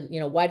down to,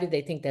 why do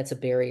they think that's a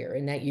barrier?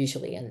 And that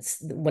usually ends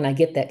when I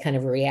get that kind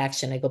of a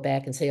reaction, I go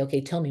back and say,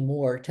 okay, tell me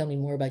more. Tell me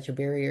more about your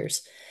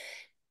barriers.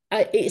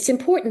 It's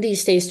important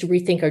these days to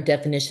rethink our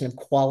definition of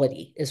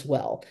quality as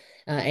well.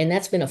 And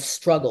that's been a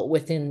struggle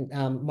within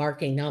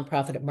marketing,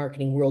 nonprofit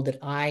marketing world that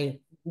I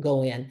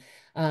go in.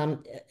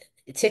 Um,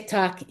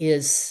 TikTok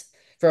is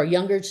for our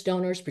younger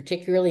donors,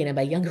 particularly, and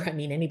by younger, I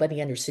mean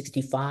anybody under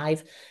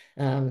 65,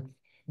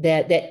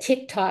 that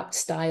TikTok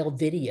style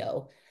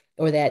video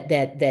or that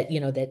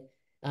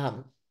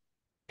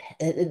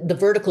the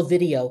vertical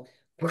video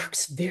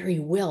works very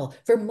well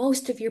for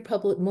most of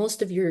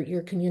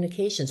your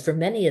communications, for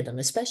many of them,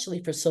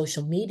 especially for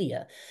social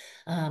media.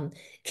 Um,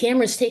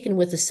 Cameras taken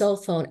with a cell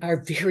phone are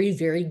very,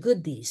 very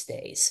good these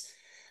days.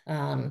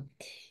 Um,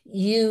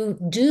 you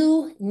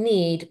do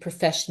need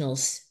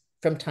professionals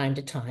from time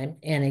to time.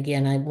 And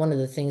again, one of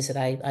the things that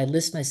I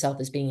list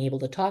myself as being able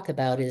to talk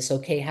about is,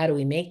 okay, how do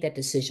we make that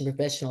decision,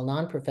 professional,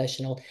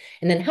 non-professional?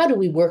 And then how do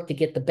we work to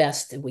get the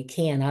best that we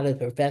can out of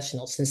the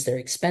professionals since they're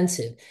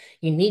expensive?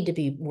 You need to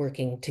be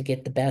working to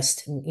get the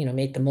best,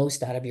 make the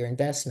most out of your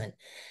investment.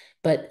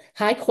 But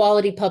high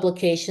quality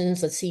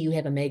publications, let's see, you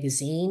have a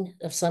magazine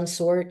of some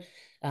sort,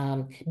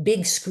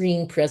 big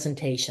screen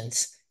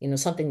presentations,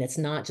 something that's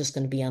not just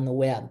going to be on the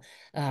web.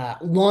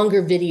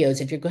 Longer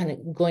videos, if you're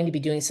going to be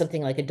doing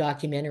something like a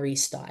documentary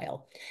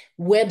style.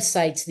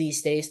 Websites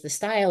these days, the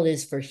style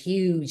is for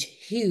huge,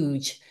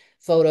 huge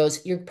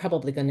photos. You're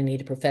probably going to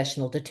need a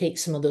professional to take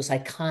some of those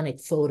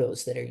iconic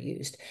photos that are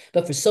used.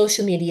 But for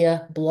social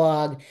media,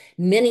 blog,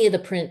 many of the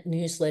print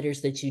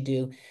newsletters that you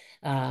do,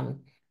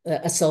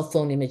 a cell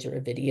phone image or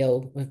a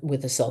video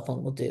with a cell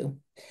phone will do.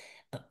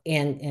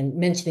 And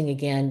mentioning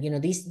again,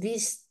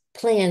 these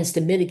plans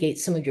to mitigate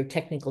some of your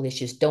technical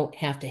issues don't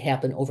have to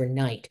happen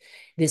overnight.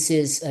 This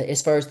is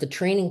as far as the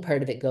training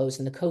part of it goes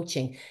and the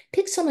coaching.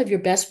 Pick some of your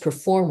best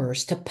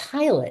performers to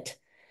pilot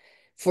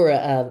for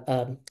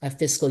a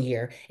fiscal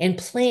year and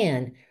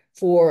plan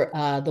for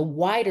the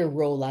wider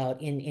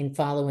rollout in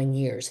following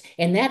years.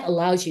 And that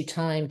allows you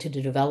time to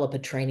develop a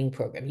training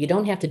program. You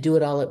don't have to do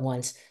it all at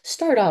once.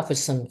 Start off with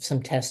some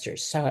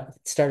testers.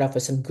 Start off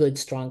with some good,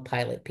 strong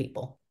pilot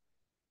people.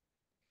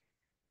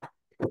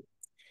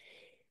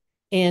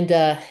 And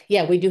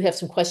yeah, we do have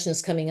some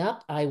questions coming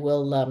up. I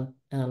will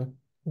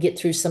get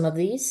through some of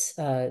these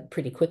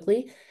pretty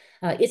quickly.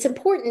 It's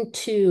important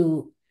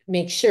to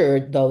make sure,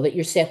 though, that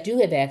your staff do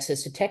have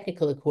access to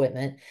technical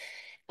equipment.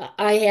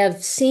 I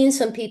have seen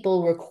some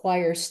people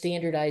require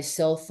standardized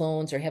cell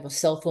phones or have a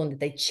cell phone that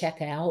they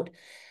check out.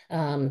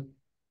 Um,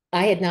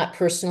 I had not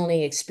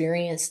personally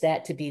experienced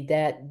that to be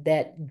that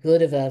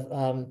good of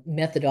a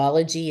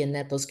methodology, and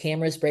that those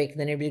cameras break, and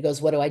then everybody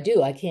goes, "What do I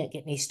do? I can't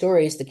get any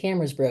stories. The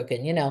camera's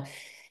broken,"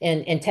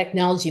 And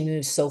technology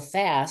moves so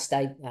fast.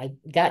 I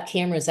got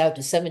cameras out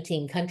to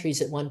 17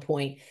 countries at one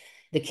point.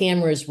 The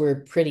cameras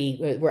were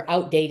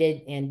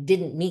outdated and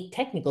didn't meet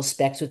technical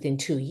specs within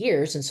 2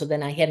 years, and so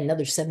then I had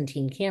another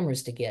 17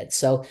 cameras to get.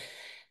 So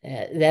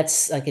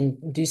I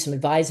can do some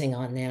advising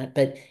on that,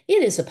 but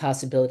it is a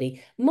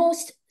possibility.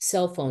 Most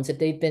cell phones, if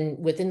they've been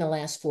within the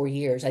last 4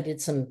 years, I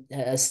did some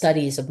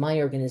studies of my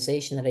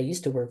organization that I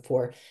used to work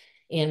for,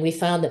 and we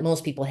found that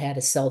most people had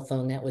a cell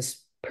phone that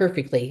was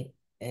perfectly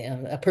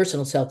a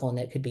personal cell phone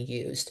that could be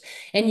used.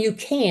 And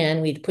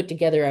we'd put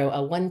together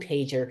a one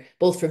pager,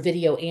 both for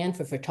video and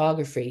for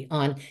photography,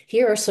 on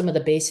here are some of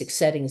the basic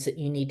settings that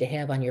you need to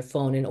have on your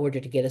phone in order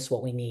to get us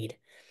what we need.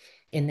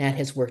 And that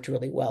has worked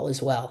really well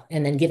as well.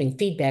 And then giving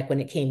feedback when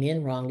it came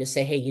in wrong to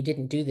say, hey, you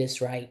didn't do this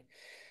right.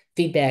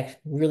 Feedback,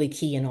 really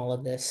key in all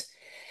of this.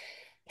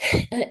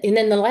 And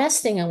then the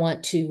last thing I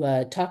want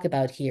to talk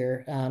about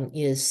here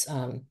is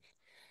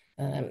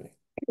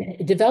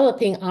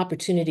developing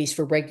opportunities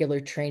for regular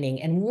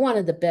training. And one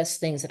of the best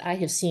things that I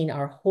have seen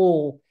our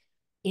whole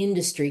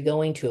industry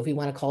going to, if we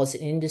want to call this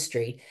an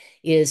industry,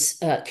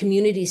 is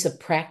communities of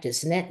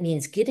practice. And that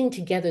means getting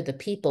together the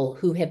people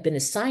who have been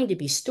assigned to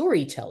be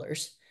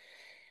storytellers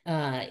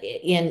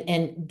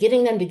and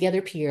getting them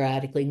together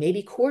periodically,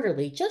 maybe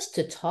quarterly, just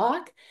to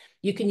talk.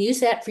 You can use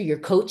that for your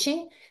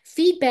coaching.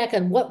 Feedback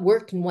on what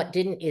worked and what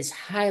didn't is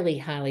highly,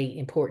 highly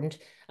important.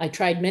 I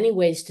tried many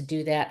ways to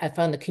do that. I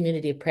found the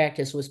community of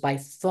practice was by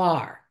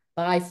far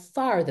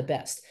the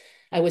best.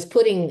 I was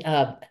putting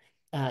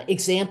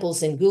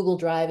examples in Google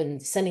Drive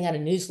and sending out a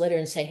newsletter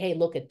and say, hey,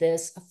 look at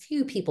this. A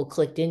few people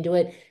clicked into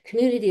it.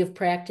 Community of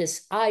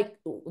practice,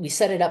 we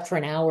set it up for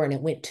an hour and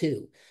it went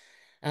two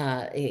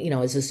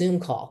as a Zoom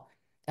call,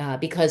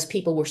 because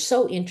people were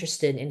so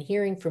interested in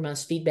hearing from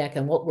us feedback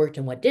on what worked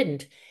and what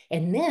didn't.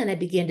 And then I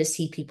began to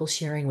see people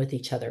sharing with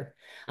each other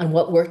on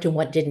what worked and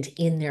what didn't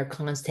in their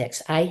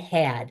context. I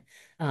had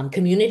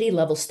community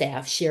level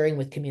staff sharing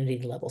with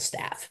community level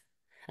staff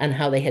on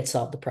how they had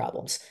solved the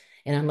problems.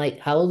 And I'm like,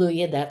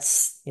 hallelujah,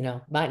 that's,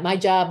 my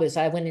job is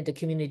I went into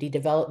community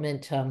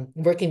development,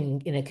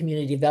 working in a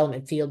community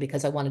development field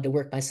because I wanted to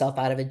work myself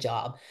out of a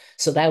job.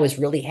 So that was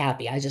really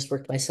happy. I just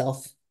worked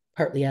myself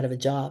partly out of a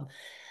job.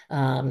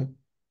 Um,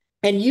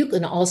 and you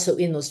can also,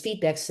 in those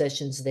feedback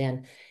sessions,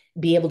 then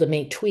be able to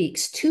make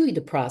tweaks to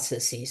the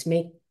processes,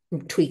 make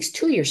tweaks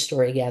to your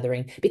story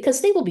gathering,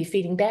 because they will be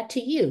feeding back to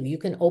you. You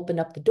can open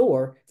up the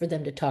door for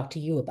them to talk to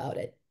you about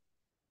it.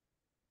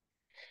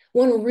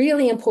 One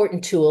really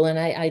important tool, and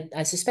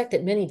I suspect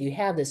that many of you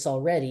have this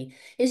already,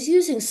 is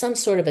using some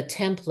sort of a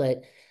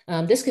template.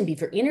 This can be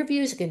for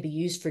interviews, it can be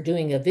used for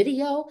doing a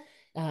video,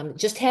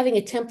 just having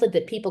a template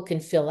that people can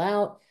fill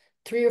out,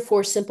 3 or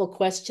 4 simple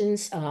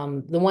questions.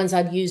 The ones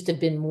I've used have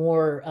been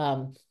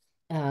more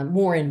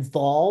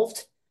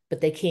involved,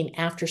 but they came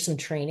after some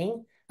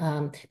training.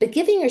 But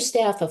giving your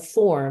staff a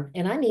form,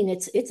 and I mean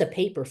it's a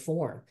paper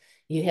form.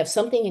 You have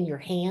something in your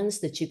hands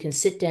that you can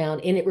sit down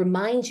and it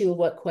reminds you of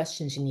what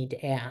questions you need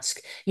to ask.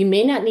 You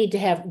may not need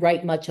to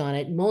write much on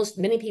it.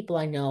 Many people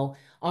I know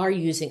are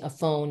using a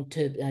phone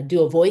to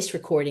do a voice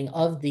recording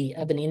of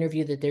an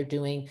interview that they're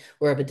doing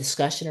or of a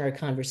discussion or a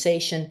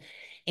conversation.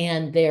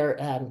 And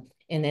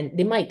and then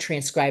they might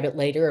transcribe it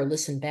later or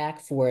listen back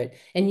for it.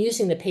 And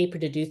using the paper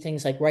to do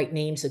things like write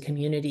names of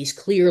communities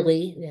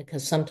clearly,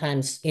 because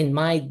sometimes in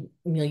my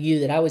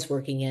milieu that I was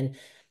working in,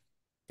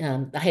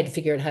 I had to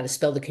figure out how to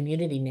spell the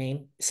community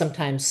name.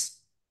 Sometimes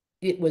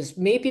it was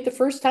maybe the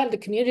first time the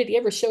community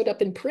ever showed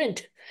up in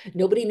print.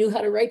 Nobody knew how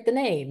to write the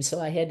name, so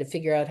I had to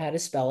figure out how to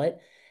spell it.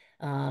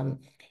 Um,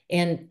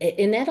 and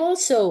that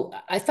also,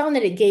 I found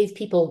that it gave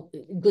people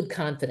good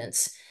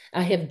confidence.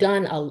 I have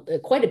done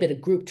quite a bit of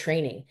group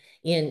training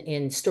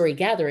in story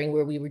gathering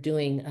where we were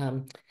doing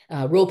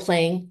role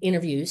playing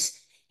interviews,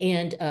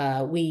 and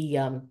we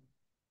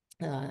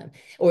uh,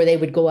 or they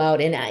would go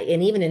out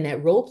and even in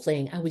that role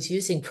playing, I was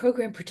using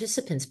program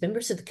participants,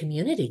 members of the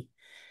community.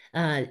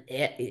 I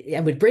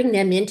would bring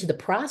them into the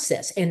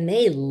process and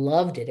they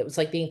loved it. It was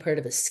like being part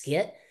of a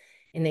skit.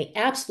 And they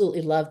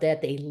absolutely loved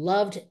that. They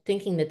loved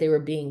thinking that they were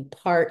being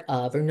part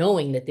of, or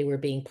knowing that they were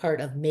being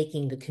part of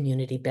making the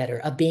community better,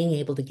 of being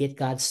able to get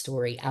God's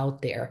story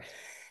out there.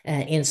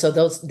 And so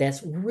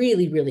that's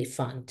really, really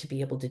fun to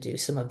be able to do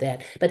some of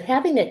that. But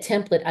having that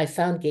template, I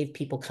found gave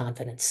people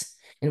confidence.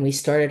 And we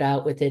started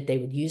out with it. They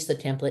would use the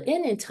template.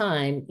 And in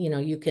time,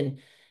 you can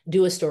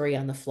do a story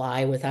on the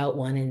fly without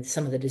one. And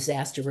some of the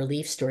disaster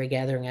relief story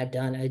gathering I've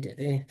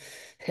done,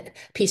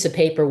 piece of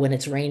paper when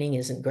it's raining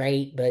isn't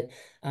great, but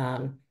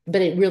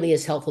it really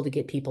is helpful to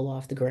get people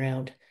off the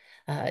ground.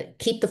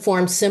 Keep the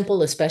form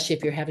simple, especially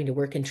if you're having to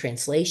work in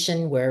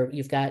translation, where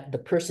you've got the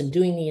person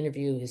doing the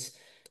interview is.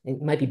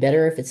 It might be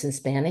better if it's in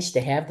Spanish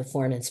to have the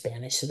form in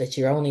Spanish so that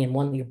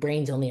your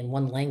brain's only in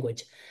one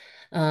language.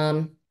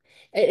 Um,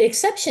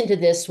 Exception to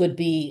this would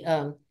be,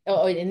 and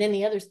then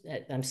the other,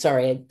 I'm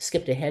sorry, I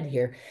skipped ahead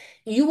here.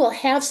 You will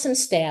have some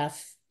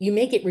staff, you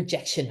may get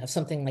rejection of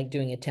something like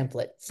doing a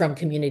template from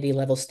community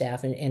level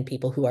staff and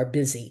people who are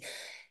busy.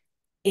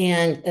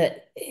 And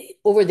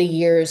over the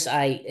years,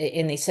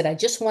 and they said, I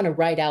just want to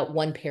write out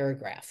one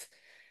paragraph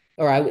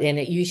and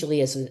it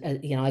usually is,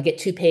 I get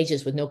 2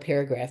 pages with no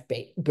paragraph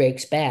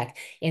breaks back.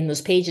 And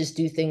those pages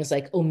do things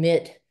like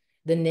omit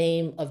the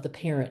name of the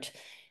parent.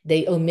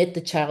 They omit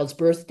the child's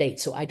birth date,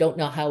 so I don't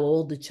know how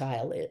old the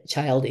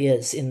child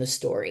is in the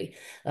story.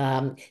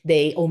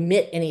 They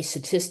omit any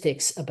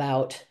statistics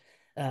about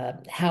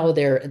how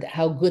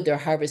good their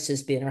harvest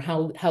has been or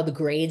how the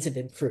grades have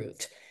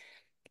improved.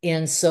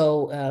 And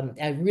so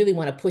I really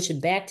want to push it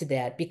back to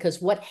that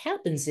because what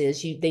happens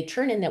is they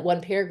turn in that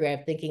one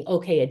paragraph thinking,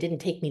 okay, it didn't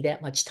take me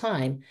that much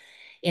time.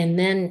 And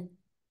then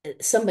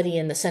somebody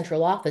in the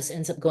central office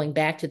ends up going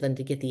back to them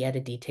to get the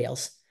added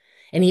details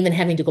and even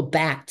having to go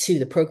back to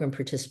the program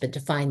participant to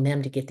find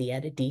them to get the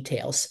added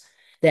details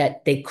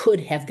that they could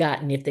have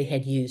gotten if they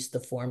had used the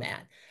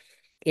format.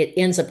 It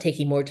ends up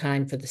taking more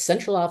time for the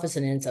central office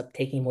and ends up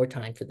taking more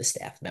time for the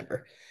staff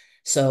member.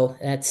 So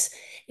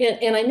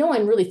and I know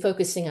I'm really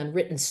focusing on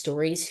written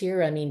stories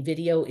here. I mean,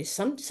 video is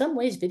some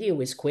ways video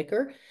is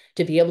quicker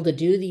to be able to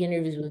do the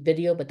interviews with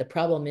video, but the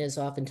problem is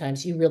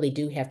oftentimes you really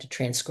do have to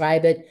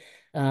transcribe it.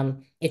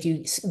 If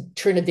you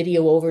turn a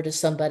video over to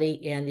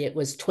somebody and it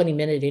was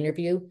 20-minute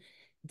interview,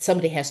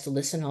 somebody has to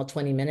listen all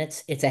 20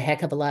 minutes. It's a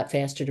heck of a lot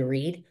faster to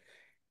read.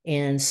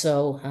 And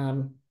so,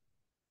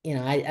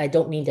 I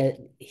don't mean to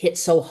hit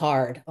so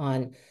hard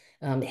on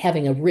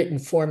having a written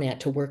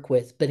format to work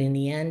with, but in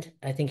the end,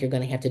 I think you're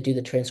going to have to do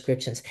the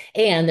transcriptions.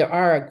 And there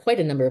are quite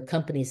a number of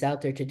companies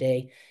out there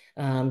today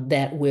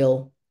that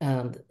will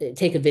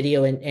take a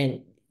video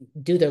and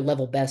do their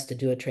level best to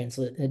do a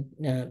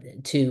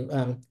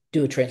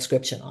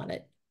transcription on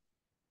it.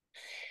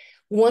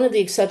 One of the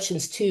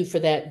exceptions too for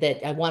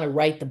that I want to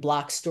write the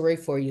block story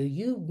for you.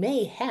 You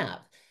may have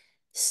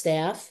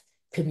staff,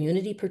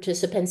 community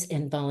participants,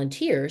 and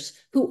volunteers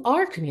who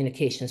are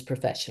communications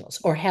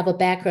professionals or have a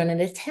background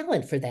and a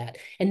talent for that.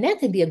 And that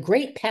can be a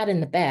great pat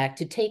in the back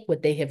to take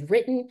what they have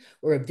written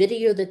or a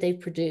video that they've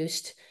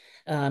produced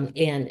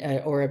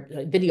or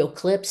video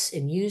clips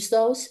and use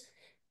those.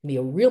 Be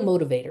a real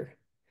motivator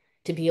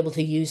to be able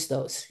to use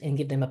those and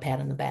give them a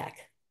pat on the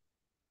back.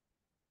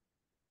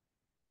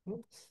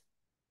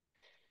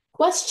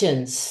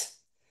 Questions?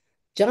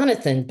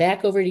 Jonathan,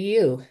 back over to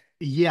you.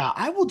 Yeah,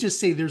 I will just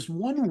say there's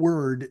one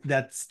word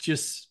that's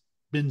just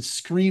been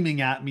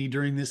screaming at me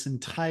during this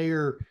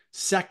entire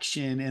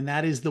section, and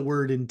that is the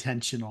word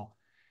intentional.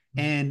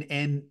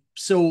 And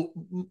so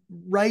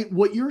right,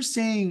 what you're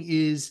saying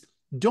is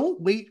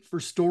don't wait for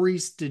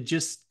stories to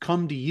just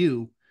come to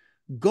you.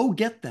 Go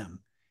get them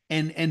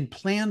and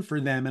plan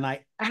for them. And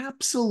I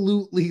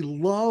absolutely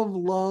love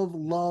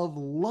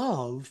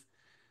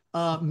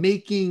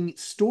making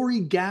story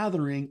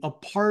gathering a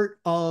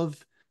part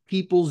of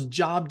people's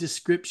job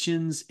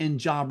descriptions and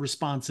job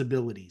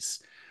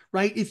responsibilities,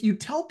 right? If you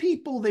tell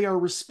people they are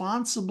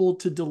responsible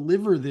to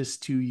deliver this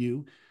to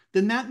you,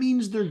 then that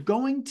means they're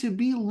going to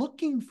be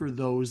looking for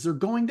those. They're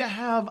going to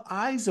have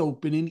eyes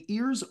open and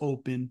ears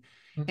open.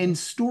 Mhm. And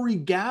story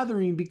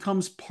gathering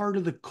becomes part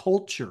of the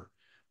culture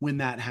when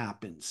that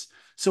happens.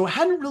 So I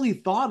hadn't really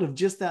thought of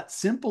just that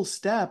simple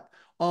step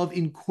of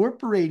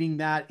incorporating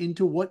that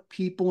into what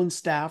people and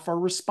staff are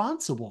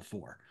responsible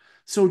for.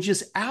 So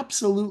just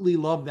absolutely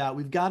love that.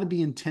 We've got to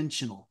be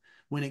intentional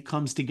when it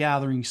comes to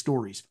gathering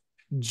stories.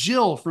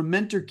 Jill from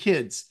Mentor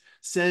Kids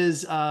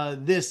says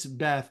this,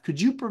 Beth, could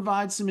you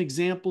provide some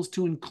examples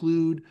to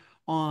include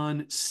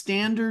on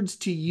standards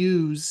to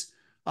use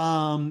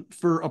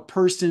for a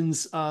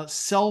person's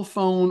cell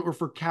phone or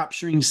for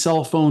capturing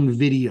cell phone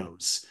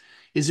videos?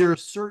 Is there a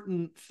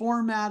certain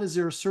format? Is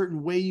there a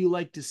certain way you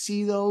like to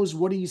see those?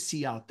 What do you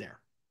see out there?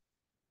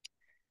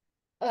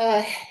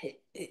 Uh,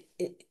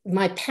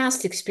 my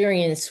past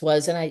experience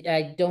was, and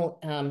I don't,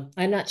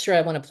 I'm not sure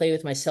I want to play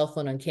with my cell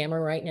phone on camera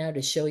right now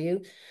to show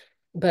you,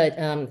 but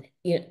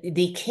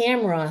the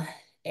camera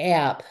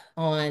app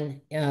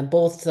on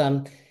both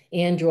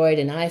Android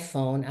and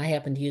iPhone, I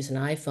happen to use an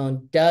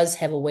iPhone, does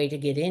have a way to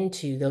get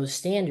into those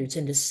standards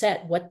and to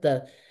set what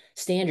the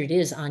standard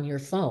is on your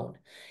phone.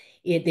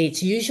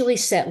 It's usually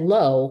set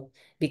low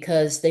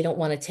because they don't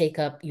want to take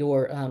up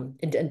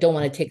don't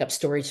want to take up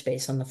storage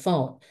space on the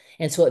phone.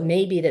 And so it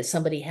may be that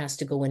somebody has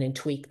to go in and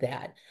tweak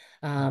that.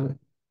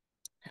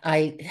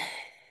 I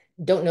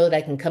don't know that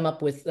I can come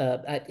up with,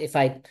 if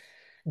I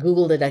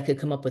Googled it, I could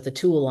come up with a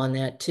tool on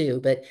that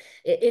too. But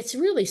it's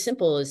really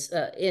simple.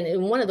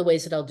 And one of the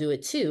ways that I'll do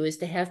it too is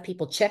to have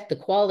people check the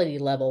quality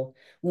level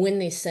when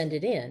they send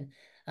it in.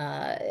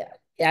 Uh,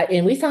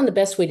 and we found the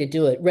best way to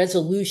do it.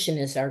 Resolution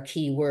is our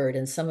key word.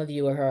 And some of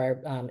you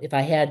are, if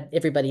I had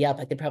everybody up,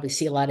 I could probably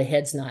see a lot of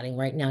heads nodding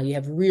right now. You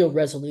have real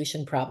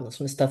resolution problems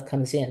when stuff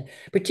comes in,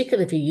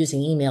 particularly if you're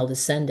using email to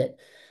send it.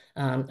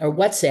 Or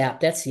WhatsApp,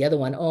 that's the other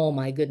one. Oh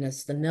my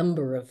goodness, the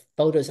number of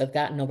photos I've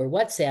gotten over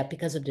WhatsApp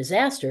because of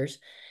disasters.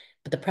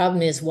 But the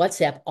problem is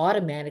WhatsApp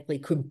automatically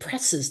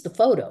compresses the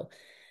photo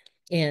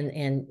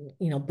and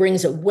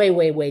brings it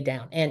way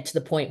down and to the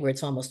point where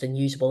it's almost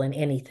unusable in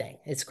anything.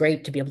 It's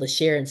great to be able to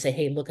share and say,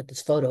 hey, look at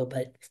this photo,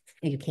 but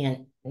you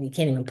can't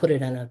even put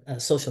it on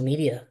a social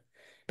media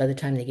by the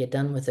time they get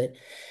done with it.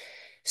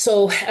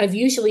 So I've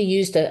usually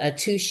used a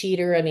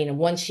two-sheeter. I mean, a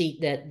one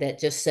sheet that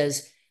just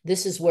says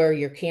this is where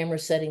your camera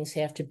settings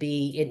have to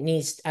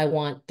be. I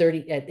want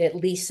 30 at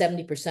least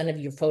 70% of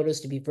your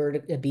photos to be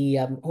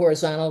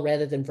horizontal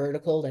rather than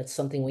vertical. That's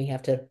something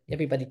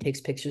everybody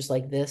takes pictures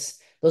like this.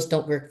 Those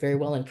don't work very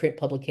well in print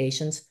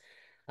publications.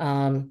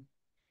 Um,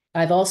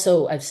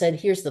 I've said,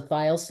 here's the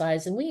file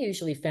size, and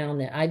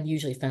I've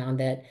usually found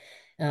that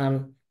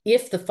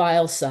if the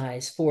file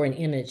size for an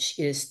image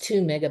is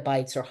 2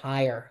 MB or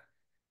higher,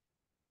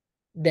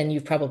 then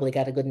you've probably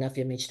got a good enough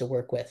image to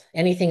work with.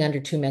 Anything under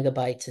 2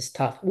 MB is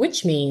tough,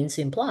 which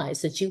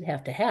implies that you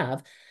have to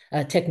have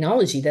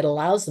technology that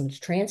allows them to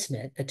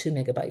transmit a 2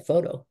 MB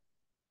photo.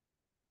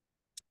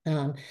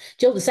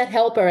 Jill, does that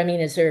help? Or I mean,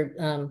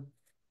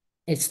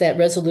 it's that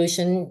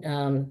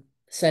resolution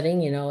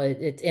setting,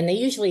 and they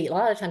usually, a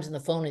lot of times on the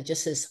phone, it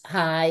just says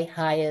high,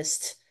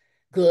 highest,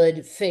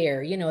 good,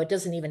 fair. It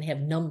doesn't even have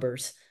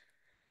numbers.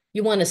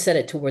 You want to set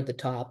it toward the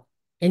top.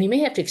 And you may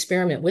have to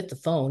experiment with the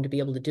phone to be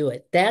able to do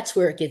it. That's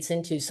where it gets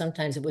into.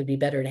 Sometimes it would be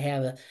better to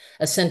have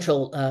a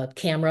central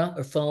camera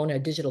or phone, a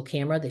digital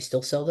camera. They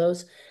still sell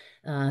those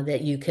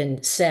that you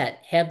can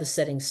have the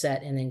settings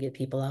set, and then get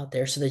people out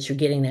there so that you're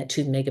getting that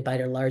 2 MB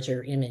or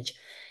larger image.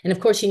 And of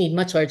course, you need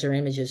much larger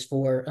images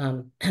for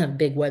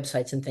big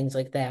websites and things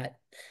like that.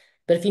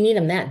 But if you need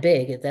them that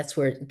big, that's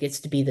where it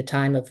gets to be the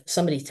time of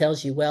somebody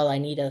tells you, well, I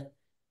need a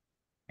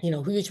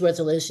huge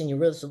resolution. Your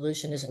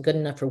resolution isn't good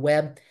enough for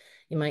web.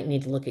 You might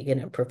need to look at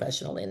getting a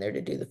professional in there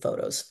to do the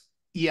photos.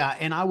 Yeah,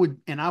 and I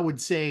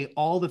would say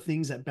all the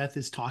things that Beth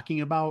is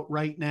talking about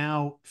right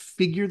now,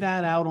 figure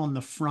that out on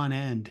the front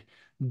end.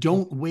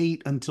 Don't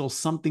wait until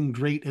something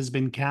great has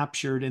been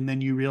captured and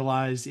then you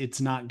realize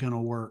it's not going to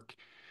work.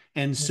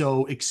 And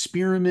so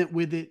experiment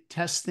with it,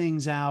 test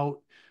things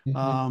out,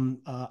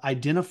 Mm-hmm.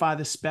 identify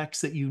the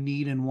specs that you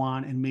need and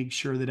want, and make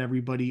sure that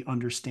everybody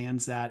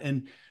understands that.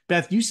 And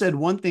Beth, you said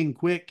one thing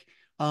quick.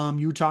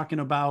 You were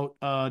talking about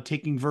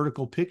taking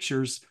vertical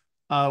pictures.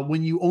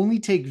 When you only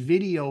take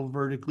video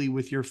vertically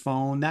with your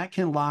phone, that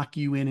can lock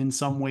you in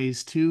some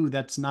ways too.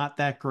 That's not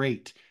that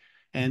great.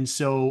 And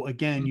so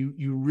again,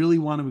 you really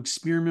want to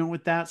experiment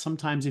with that.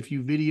 Sometimes if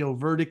you video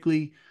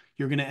vertically,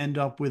 you're going to end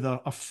up with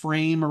a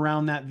frame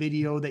around that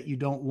video that you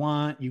don't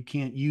want. You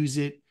can't use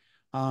it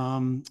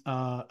in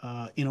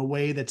a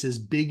way that's as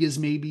big as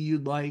maybe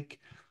you'd like.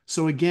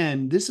 So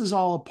again, this is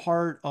all a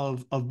part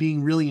of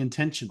being really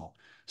intentional.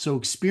 So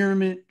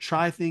experiment,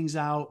 try things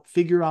out,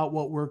 figure out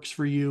what works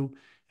for you,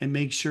 and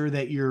make sure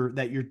that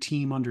your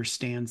team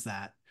understands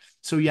that.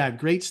 So yeah,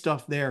 great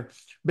stuff there.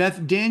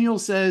 Beth, Daniel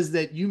says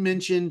that you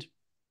mentioned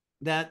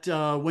that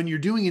when you're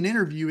doing an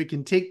interview, it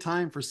can take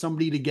time for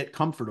somebody to get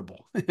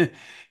comfortable.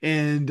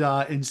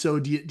 And so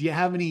do you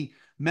have any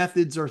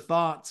methods or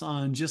thoughts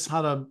on just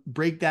how to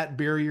break that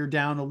barrier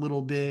down a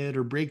little bit,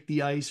 or break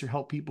the ice, or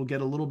help people get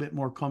a little bit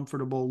more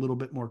comfortable a little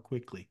bit more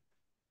quickly?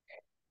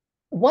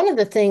 One of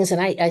the things,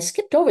 and I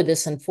skipped over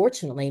this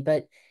unfortunately,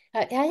 but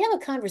I have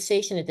a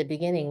conversation at the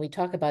beginning. We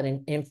talk about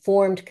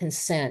informed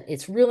consent.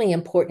 It's really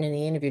important in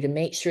the interview to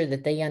make sure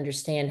that they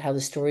understand how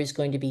the story is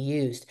going to be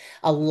used.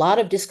 A lot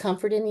of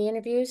discomfort in the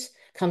interviews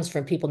comes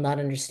from people not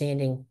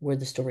understanding where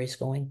the story is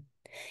going.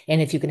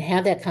 And if you can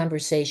have that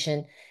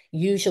conversation,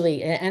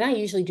 usually, and I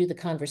usually do the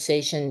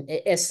conversation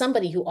as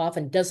somebody who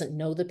often doesn't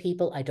know the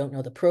people, I don't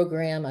know the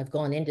program, I've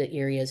gone into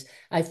areas,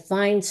 I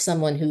find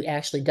someone who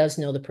actually does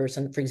know the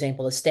person, for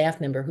example, a staff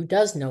member who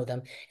does know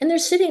them, and they're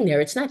sitting there.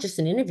 It's not just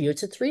an interview,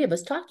 it's the three of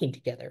us talking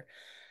together.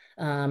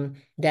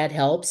 That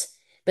helps.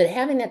 But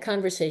having that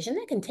conversation,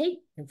 that can take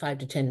 5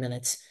 to 10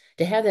 minutes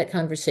to have that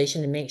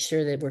conversation and make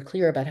sure that we're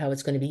clear about how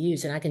it's going to be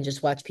used. And I can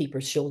just watch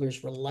people's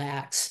shoulders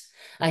relax.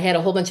 I had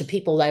a whole bunch of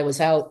people. I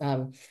was out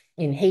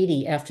in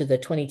Haiti after the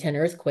 2010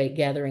 earthquake,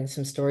 gathering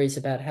some stories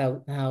about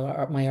how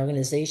my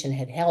organization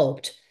had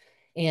helped.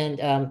 And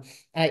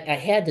I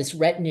had this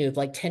retinue of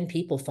like 10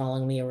 people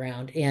following me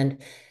around. And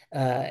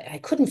I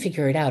couldn't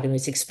figure it out. It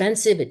was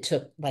expensive. It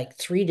took like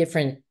 3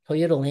 different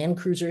Toyota Land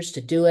Cruisers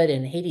to do it,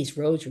 and Haiti's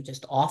roads were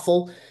just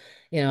awful.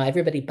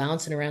 Everybody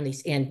bouncing around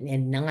these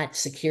and not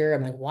secure.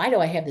 I'm like, why do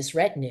I have this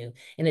retinue?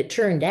 And it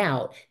turned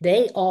out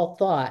they all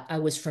thought I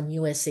was from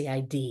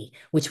USAID,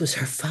 which was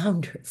our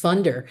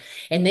funder,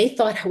 and they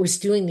thought I was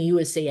doing the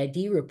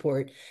USAID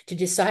report to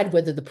decide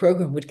whether the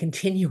program would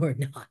continue or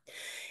not.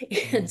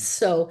 And Mm.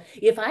 so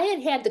if I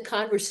had had the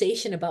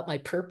conversation about my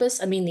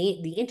purpose, I mean,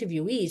 the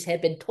interviewees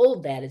had been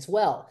told that as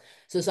well.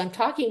 So as I'm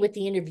talking with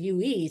the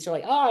interviewees, they're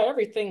like, oh,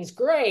 everything's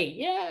great.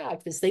 Yeah,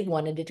 because they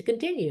wanted it to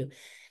continue.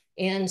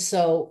 And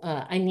so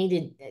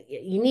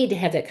you need to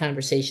have that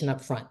conversation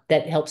up front.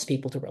 That helps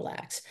people to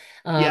relax.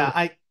 Yeah,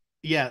 Um,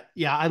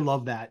 I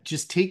love that.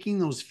 Just taking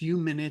those few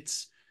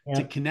minutes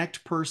to yeah.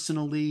 connect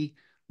personally,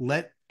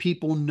 let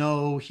people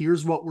know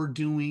here's what we're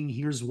doing,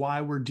 here's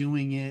why we're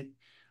doing it,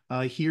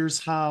 here's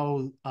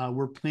how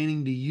we're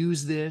planning to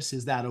use this.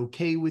 Is that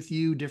okay with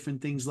you?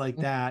 Different things like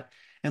that.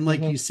 And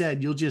like Hmm. you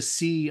said, you'll just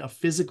see a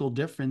physical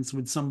difference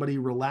with somebody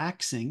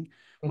relaxing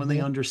when they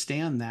Hmm.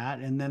 understand that,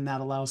 and then that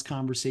allows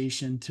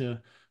conversation to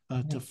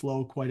Hmm.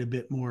 flow quite a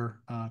bit more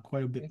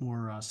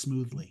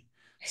smoothly.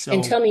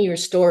 And So. tell me your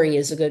story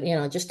is a good,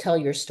 just tell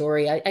your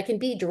story. I can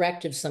be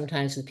directive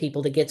sometimes with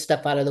people to get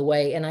stuff out of the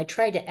way. And I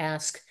try to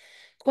ask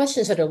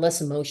questions that are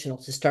less emotional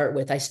to start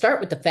with. I start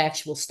with the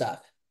factual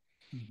stuff.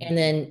 Mhm. And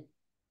then,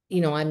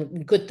 I'm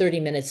a good 30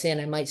 minutes in,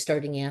 I might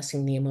starting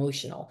asking the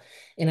emotional.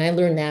 And I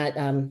learned that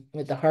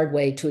the hard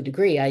way to a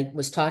degree. I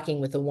was talking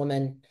with a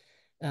woman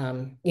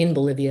in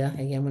Bolivia,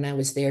 again, when I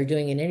was there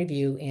doing an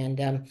interview, and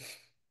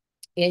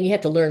you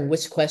have to learn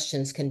which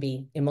questions can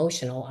be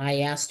emotional. I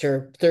asked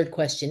her, third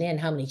question in,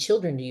 how many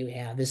children do you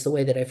have? Is the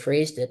way that I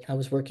phrased it. I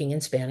was working in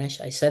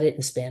Spanish. I said it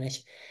in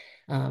Spanish.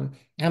 How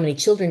many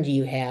children do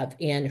you have?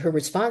 And her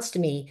response to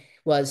me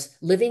was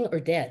living or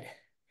dead.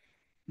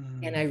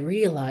 And I Mm.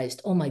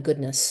 realized, oh my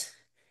goodness,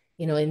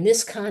 in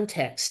this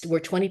context where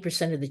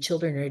 20% of the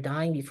children are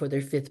dying before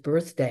their fifth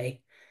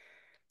birthday,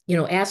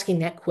 asking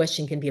that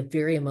question can be a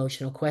very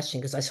emotional question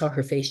because I saw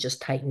her face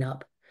just tighten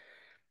up.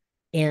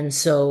 And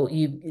so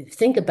you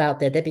think about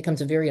that, that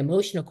becomes a very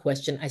emotional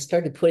question. I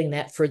started putting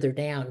that further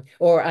down,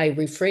 or I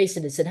rephrased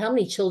it and said, how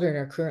many children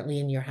are currently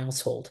in your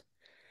household?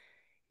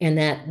 And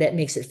that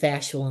makes it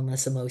factual and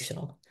less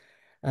emotional.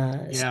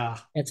 So Yeah.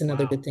 that's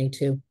another Wow. good thing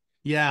too.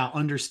 Yeah,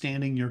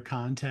 understanding your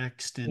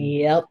context and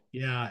Yep.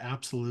 yeah,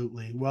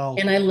 absolutely. Well,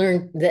 And I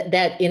learned that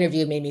that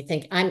interview made me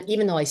think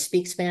even though I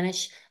speak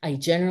Spanish, I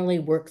generally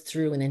work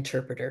through an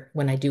interpreter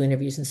when I do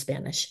interviews in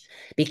Spanish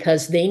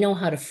because they know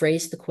how to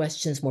phrase the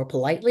questions more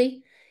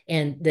politely.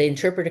 And the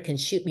interpreter can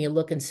shoot me a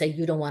look and say,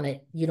 you don't want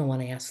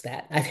to ask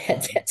that. I've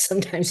had mhm. that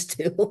sometimes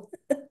too.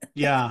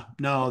 Yeah,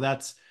 no,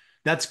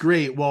 that's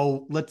great.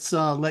 Well, let's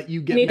let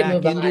you We get need to back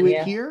move into on. it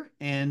Yeah. here,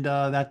 and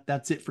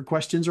that's it for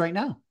questions right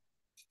now.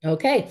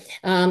 Okay.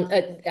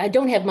 I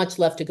don't have much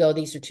left to go.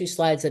 These are two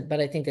slides, but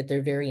I think that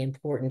they're very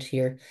important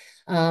here.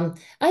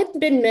 I've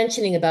been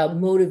mentioning about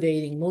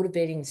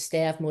motivating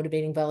staff,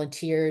 motivating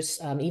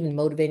volunteers, even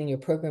motivating your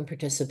program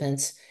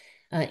participants,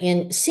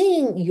 and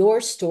seeing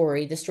your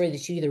story, the story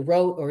that you either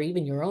wrote or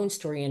even your own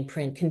story in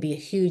print, can be a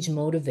huge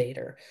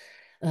motivator.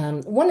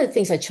 One of the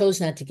things I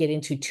chose not to get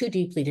into too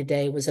deeply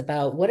today was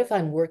about what if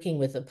I'm working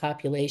with a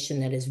population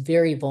that is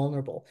very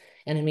vulnerable.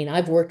 And I mean,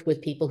 I've worked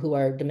with people who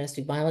are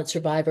domestic violence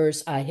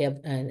survivors. I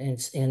have,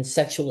 and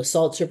sexual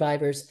assault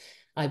survivors.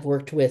 I've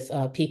worked with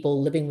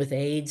people living with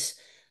AIDS,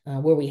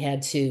 where we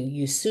had to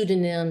use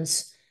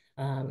pseudonyms.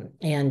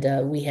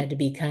 And we had to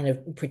be kind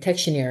of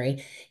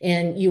protectionary.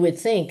 And you would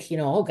think,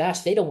 oh gosh,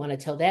 they don't want to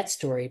tell that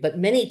story. But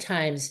many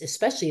times,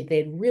 especially if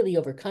they'd really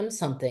overcome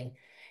something,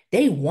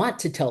 they want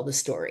to tell the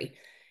story.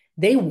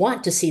 They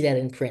want to see that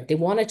in print. They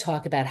want to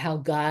talk about how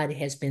God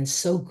has been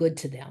so good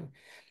to them.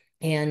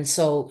 And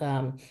so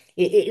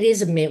it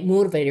is a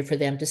motivator for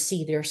them to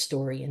see their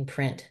story in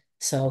print.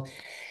 So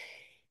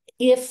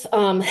if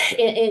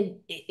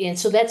and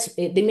so that's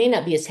they may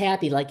not be as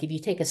happy like if you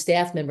take a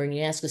staff member and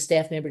you ask a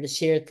staff member to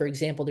share, for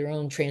example, their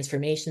own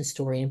transformation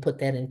story and put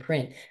that in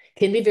print.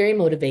 Can be very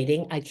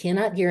motivating. I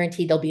cannot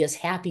guarantee they'll be as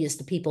happy as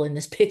the people in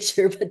this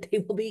picture, but they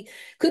will be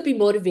could be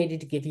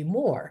motivated to give you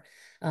more.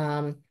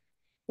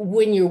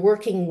 When you're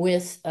working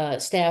with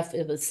staff,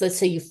 let's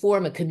say you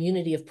form a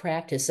community of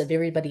practice of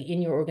everybody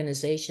in your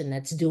organization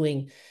that's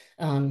doing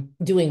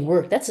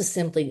work. That's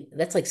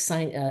like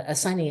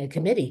assigning a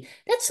committee.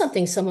 That's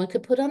something someone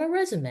could put on a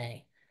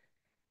resume.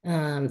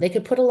 They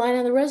could put a line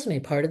on the resume,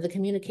 part of the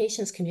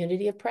communications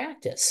community of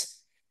practice.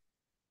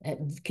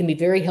 It can be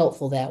very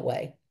helpful that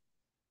way.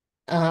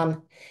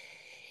 Um,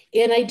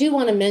 and I do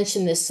want to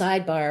mention this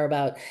sidebar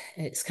about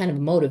it's kind of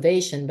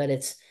motivation, but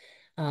it's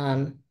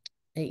um,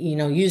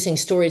 using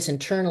stories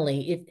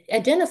internally.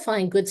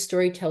 Identifying good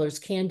storytellers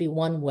can be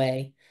one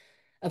way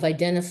of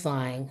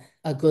identifying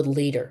a good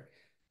leader,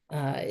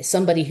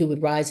 somebody who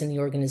would rise in the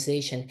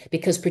organization,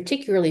 because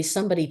particularly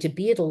somebody to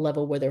be at a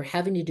level where they're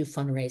having to do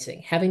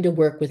fundraising, having to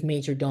work with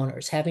major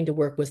donors, having to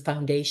work with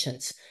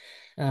foundations.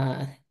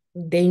 Uh,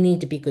 they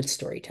need to be good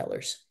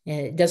storytellers. And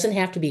it doesn't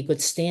have to be a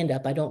good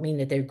stand-up. I don't mean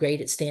that they're great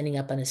at standing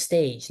up on a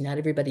stage. Not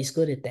everybody's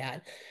good at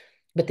that,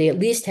 but they at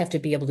least have to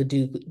be able to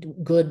do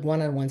good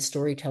one-on-one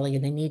storytelling,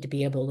 and they need to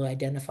be able to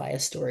identify a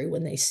story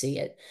when they see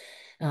it.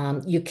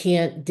 You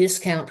can't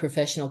discount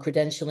professional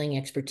credentialing,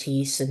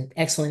 expertise, and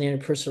excellent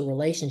interpersonal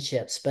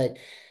relationships, but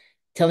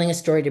telling a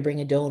story to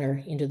bring a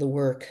donor into the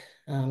work,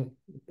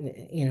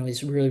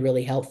 is really,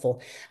 really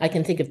helpful. I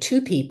can think of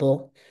two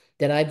people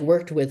that I've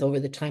worked with over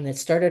the time that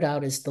started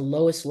out as the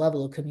lowest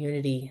level of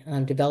community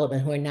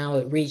development, who are now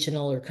at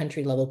regional or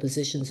country level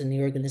positions in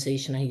the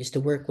organization I used to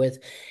work with,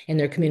 and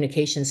their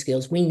communication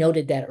skills. We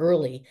noted that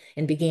early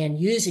and began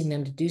using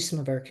them to do some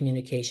of our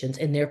communications,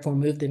 and therefore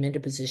moved them into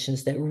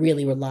positions that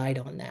really relied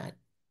on that.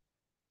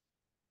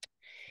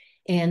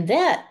 And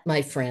that,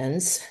 my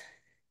friends,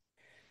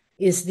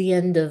 is the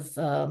end of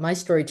my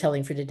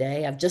storytelling for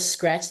today. I've just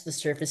scratched the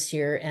surface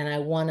here, and I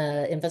want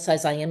to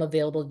emphasize I am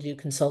available to do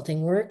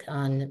consulting work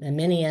on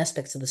many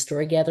aspects of the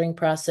story gathering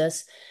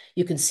process.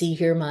 You can see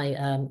here my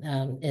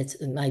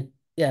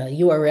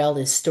URL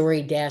is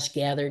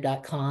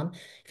story-gather.com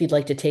if you'd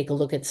like to take a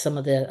look at some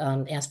of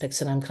the aspects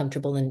that I'm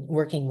comfortable in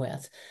working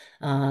with.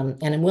 And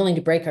I'm willing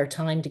to break our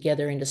time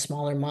together into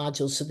smaller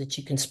modules so that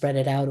you can spread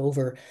it out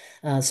over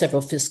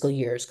several fiscal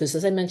years. Because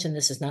as I mentioned,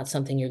 this is not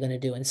something you're going to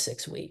do in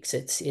 6 weeks.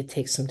 It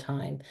takes some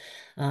time.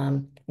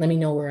 Let me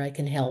know where I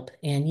can help.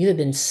 And you have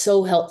been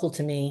so helpful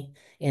to me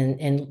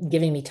in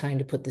giving me time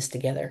to put this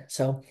together.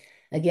 So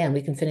again,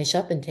 we can finish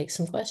up and take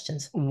some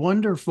questions.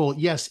 Wonderful.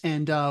 Yes.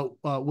 And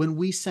when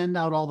we send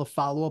out all the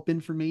follow-up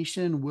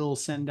information, we'll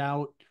send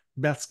out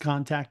Beth's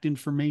contact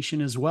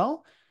information as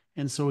well.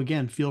 And so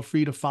again, feel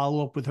free to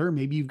follow up with her.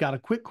 Maybe you've got a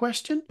quick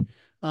question.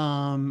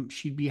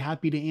 She'd be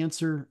happy to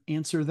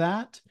answer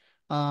that.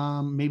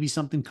 Maybe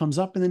something comes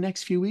up in the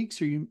next few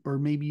weeks, or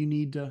maybe you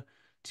need to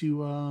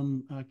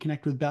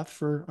connect with Beth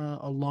for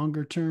a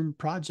longer term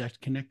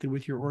project connected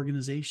with your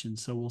organization.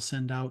 So we'll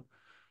send out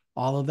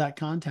all of that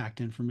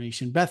contact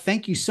information. Beth,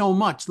 thank you so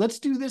much. Let's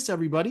do this,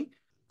 everybody.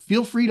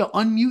 Feel free to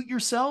unmute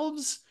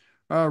yourselves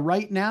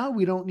right now.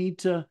 We don't need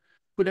to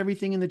put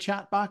everything in the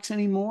chat box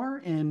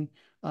anymore. And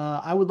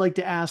I would like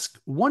to ask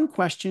one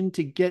question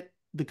to get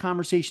the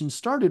conversation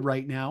started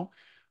right now.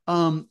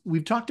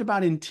 We've talked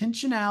about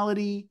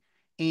intentionality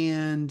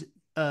and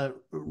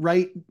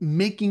right,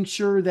 making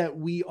sure that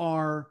we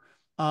are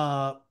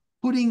uh,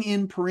 putting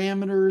in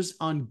parameters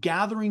on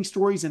gathering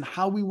stories and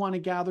how we want to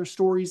gather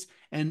stories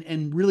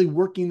and really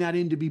working that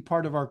in to be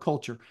part of our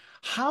culture.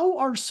 How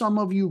are some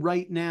of you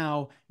right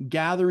now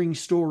gathering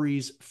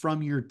stories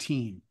from your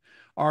team?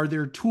 Are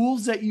there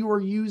tools that you are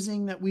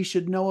using that we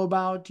should know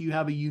about? Do you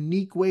have a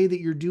unique way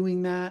that you're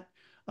doing that?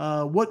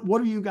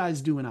 What are you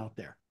guys doing out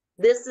there?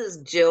 This is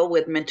Jill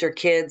with Mentor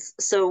Kids.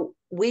 So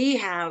we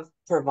have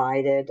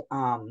provided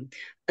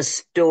a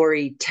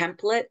story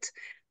template.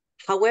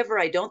 However,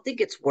 I don't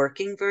think it's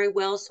working very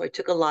well. So I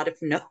took a lot of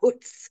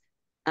notes.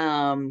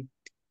 Um,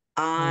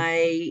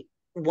 I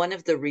One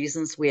of the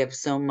reasons we have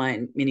so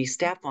many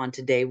staff on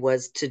today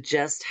was to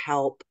just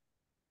help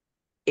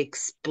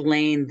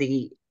explain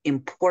the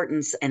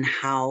importance and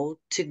how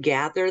to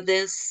gather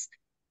this.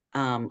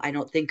 I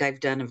don't think I've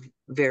done a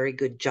very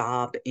good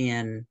job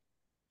in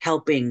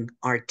helping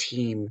our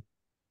team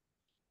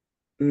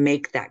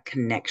make that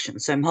connection.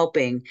 So I'm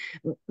hoping,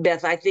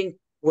 Beth, I think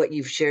what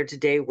you've shared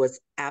today was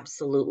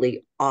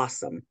absolutely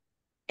awesome.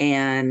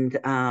 And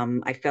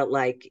I felt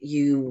like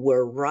you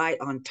were right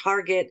on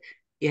target.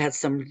 You had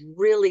some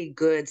really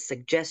good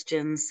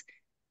suggestions,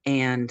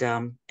 and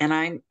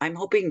I'm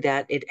hoping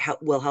that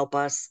will help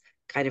us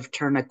kind of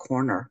turn a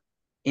corner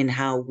in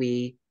how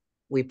we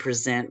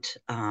present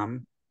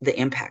the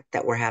impact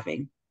that we're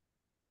having.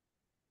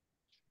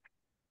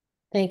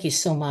 Thank you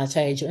so much.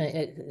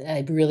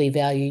 I really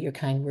value your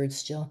kind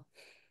words, Jill.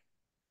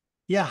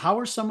 Yeah, how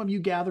are some of you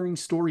gathering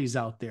stories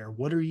out there?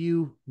 What are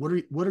you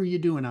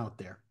doing out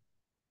there?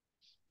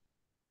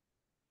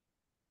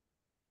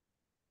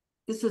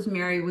 This is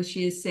Mary with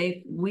She Is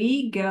Safe.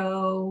 We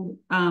go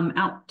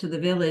out to the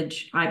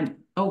village. I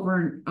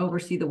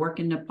oversee the work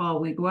in Nepal.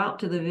 We go out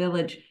to the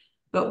village,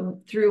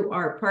 but through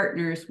our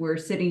partners, we're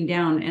sitting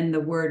down, and the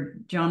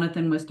word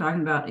Jonathan was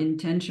talking about,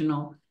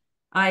 intentional.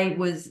 I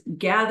was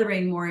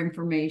gathering more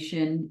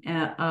information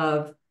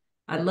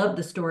I love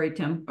the story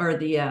or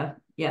the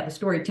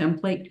story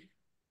template,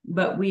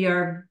 but we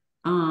are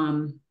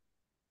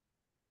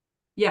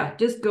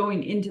just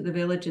going into the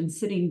village and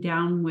sitting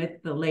down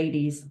with the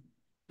ladies,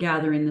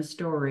 gathering the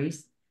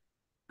stories.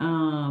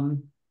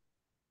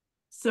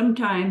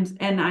 Sometimes,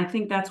 and I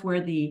think that's where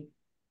the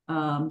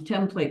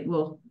template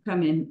will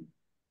come in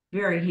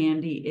very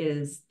handy,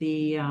 is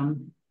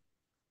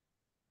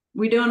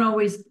we don't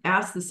always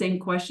ask the same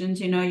questions.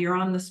 You're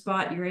on the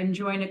spot, you're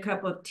enjoying a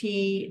cup of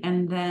tea,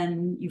 and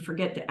then you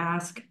forget to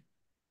ask,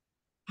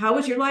 how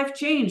was your life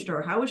changed,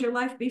 or how was your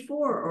life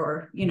before,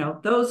 or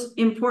those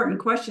important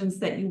questions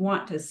that you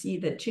want to see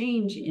the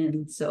change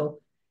in.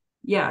 So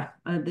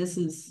this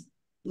is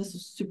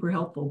super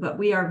helpful, but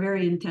we are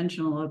very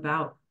intentional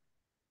about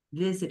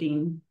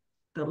visiting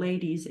the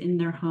ladies in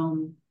their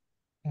home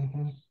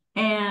Mm-hmm.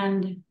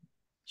 and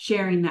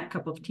sharing that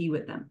cup of tea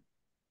with them.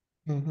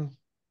 Mm-hmm.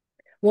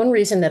 One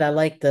reason that I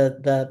like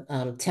the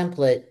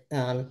template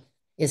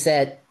is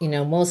that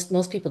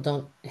most people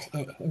don't,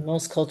 in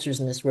most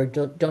cultures in this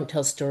world, don't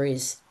tell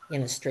stories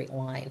in a straight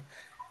line.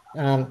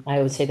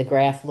 I would say the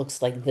graph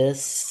looks like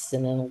this,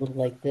 and then a little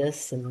like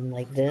this, and then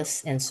like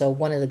this. And so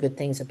one of the good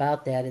things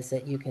about that is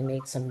that you can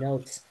make some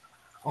notes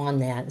on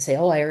that and say,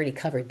 oh, I already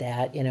covered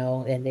that,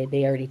 and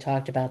they already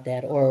talked about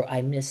that, or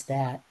I missed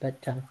that.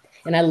 But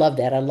and I love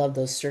that. I love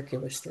those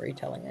circular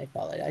storytelling, I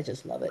call it. I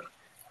just love it.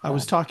 I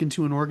was talking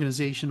to an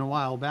organization a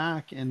while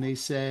back, and they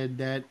said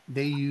that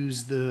they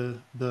use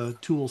the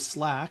tool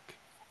Slack,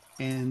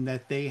 and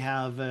that they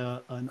have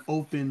an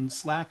open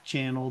Slack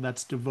channel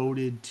that's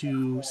devoted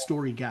to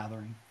story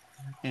gathering.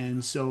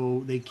 And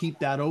so they keep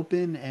that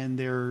open, and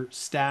their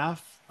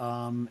staff,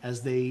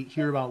 as they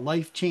hear about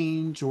life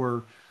change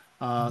or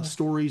Mhm,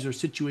 stories or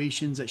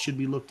situations that should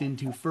be looked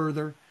into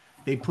further,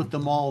 they put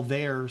them all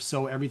there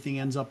so everything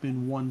ends up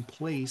in one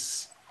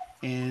place,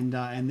 and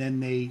then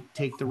they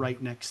take the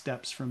right next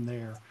steps from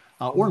there.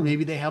 Or mhm,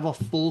 maybe they have a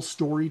full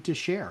story to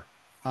share.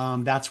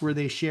 That's where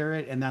they share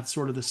it, and that's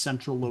sort of the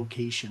central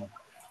location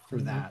for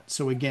mhm, that.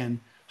 So again,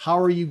 how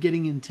are you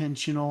getting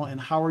intentional, and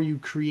how are you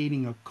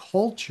creating a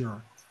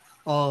culture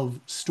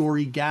of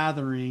story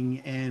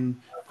gathering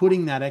and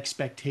putting that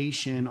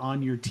expectation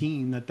on your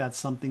team that that's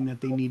something that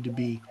they need to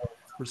be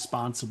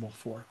responsible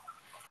for?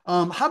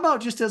 How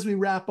about, just as we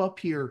wrap up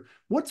here,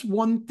 what's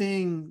one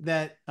thing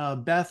that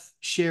Beth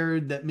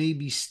shared that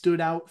maybe stood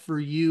out for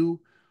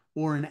you,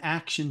 or an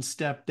action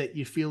step that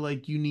you feel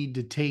like you need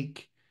to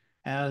take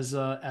as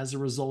a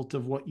result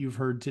of what you've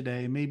heard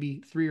today?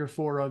 Maybe three or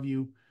four of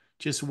you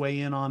just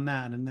weigh in on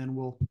that, and then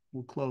we'll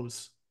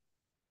close.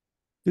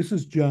 This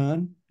is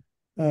John.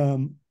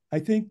 I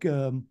think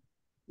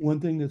one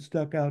thing that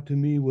stuck out to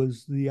me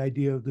was the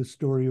idea of the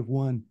story of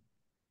one.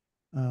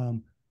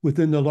 Um,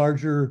 within the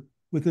larger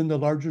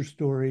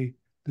story,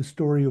 the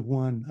story of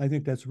one. I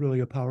think that's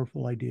really a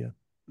powerful idea.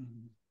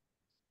 Mhm.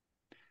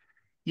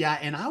 Yeah,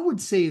 and I would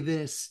say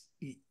this,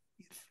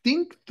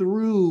 think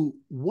through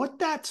what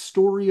that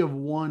story of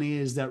one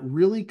is that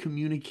really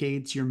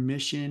communicates your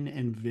mission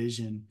and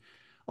vision.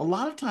 A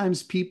lot of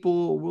times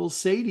people will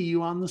say to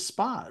you on the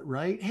spot,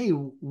 right? Hey,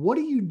 what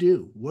do you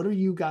do? What are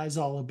you guys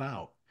all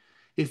about?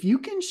 If you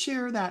can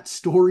share that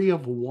story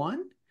of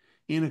one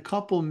in a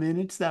couple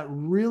minutes, that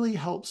really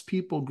helps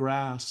people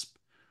grasp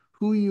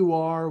who you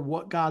are,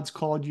 what God's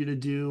called you to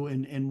do,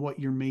 and what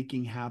you're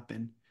making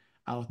happen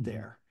out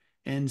there.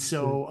 And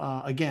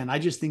so, again, I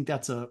just think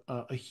that's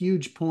a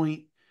huge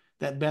point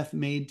that Beth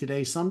made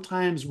today.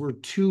 Sometimes we're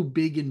too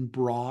big and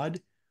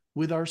broad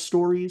with our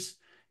stories.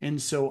 And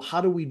so,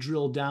 how do we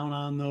drill down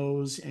on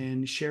those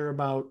and share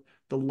about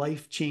the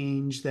life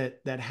change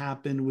that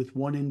happened with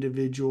one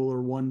individual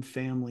or one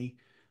family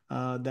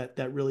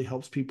that really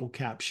helps people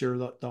capture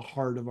the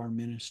heart of our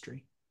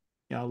ministry?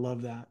 Yeah, I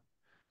love that.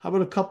 How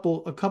about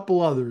a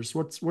couple others?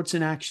 What's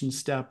an action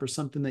step or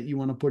something that you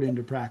want to put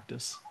into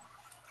practice?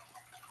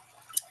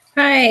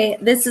 Hi,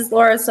 this is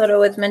Laura Soto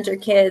with Mentor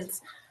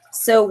Kids.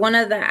 So one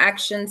of the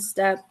action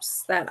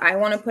steps that I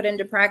want to put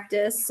into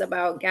practice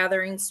about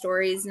gathering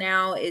stories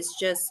now is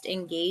just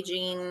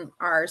engaging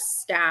our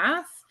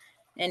staff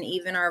and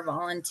even our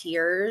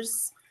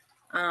volunteers.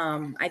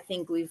 I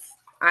think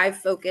I've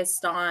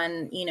focused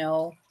on,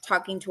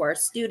 talking to our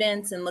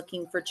students and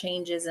looking for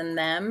changes in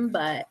them,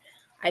 but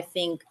I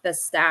think the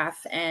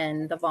staff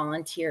and the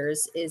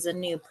volunteers is a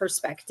new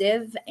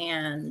perspective,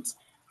 and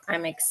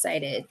I'm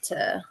excited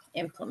to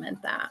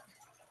implement that.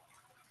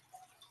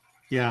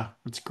 Yeah,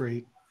 that's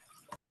great.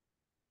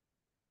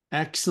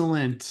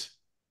 Excellent.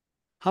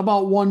 How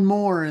about one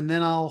more and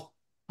then I'll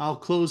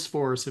close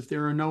for us if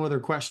there are no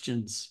other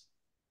questions.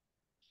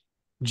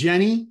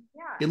 Jenny,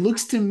 it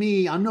looks to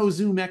me, I'm no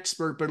Zoom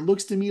expert, but it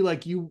looks to me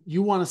like you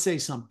want to say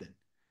something.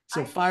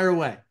 So fire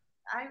away.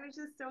 I was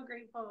just so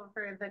grateful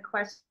for the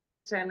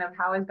question of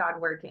how is God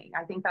working?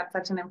 I think that's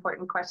such an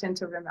important question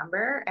to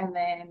remember. And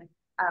then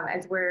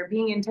as we're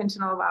being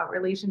intentional about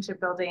relationship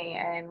building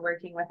and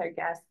working with our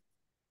guests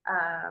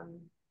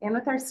and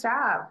with our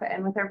staff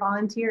and with our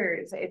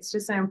volunteers, it's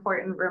just an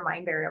important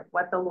reminder of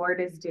what the Lord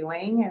is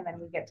doing. And then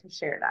we get to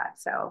share that.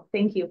 So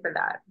thank you for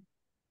that.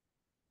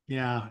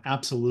 Yeah,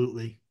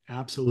 absolutely.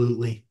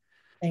 Absolutely.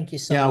 Thank you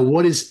so Yeah,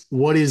 much.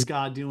 what is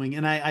God doing?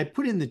 And I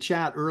put in the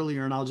chat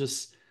earlier, and I'll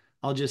just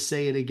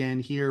say it again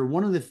here.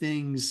 One of the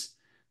things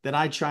that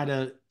I try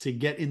to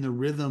get in the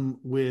rhythm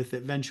with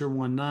at Venture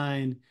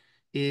 19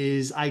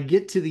 is I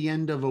get to the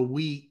end of a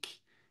week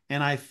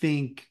and I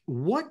think,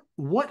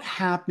 what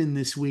happened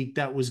this week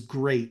that was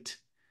great?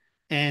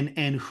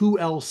 And who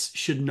else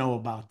should know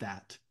about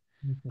that?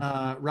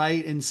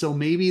 Right? And so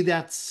maybe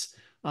that's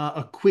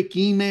a quick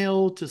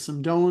email to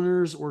some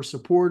donors or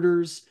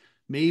supporters.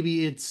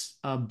 Maybe it's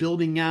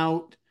building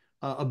out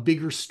a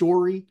bigger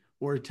story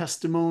or a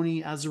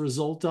testimony as a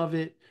result of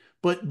it.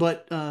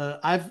 But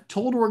I've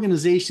told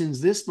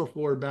organizations this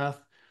before,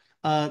 Beth.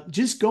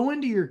 Just go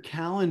into your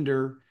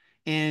calendar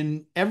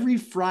and every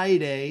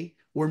Friday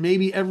or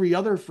maybe every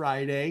other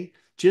Friday,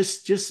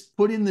 just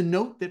put in the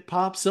note that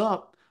pops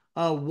up.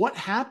 What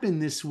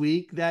happened this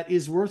week that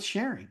is worth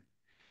sharing?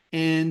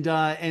 And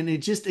it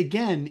just,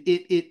 again,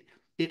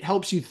 it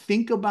helps you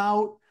think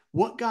about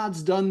what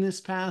God's done this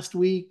past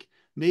week.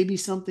 Maybe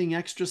something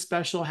extra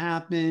special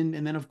happened,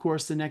 and then of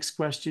course the next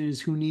question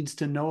is, who needs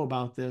to know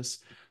about this?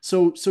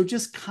 So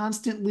just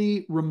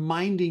constantly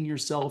reminding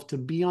yourself to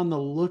be on the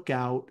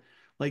lookout,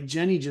 like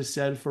Jenny just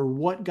said, for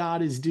what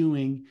God is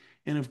doing,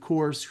 and of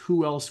course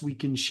who else we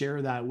can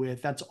share that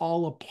with. That's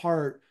all a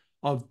part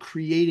of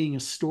creating a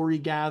story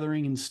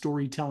gathering and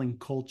storytelling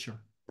culture.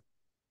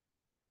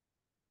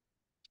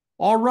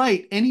 All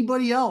right.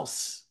 Anybody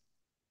else?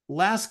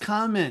 Last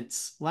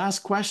comments, last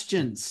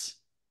questions.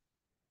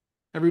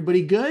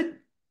 Everybody good?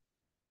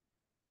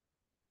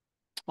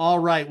 All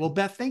right. Well,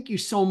 Beth, thank you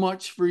so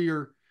much for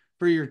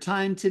your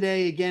time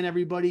today. Again,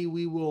 everybody,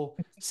 we will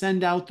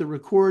send out the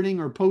recording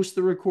or post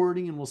the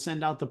recording, and we'll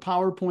send out the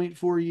PowerPoint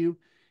for you.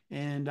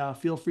 And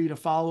feel free to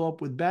follow up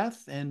with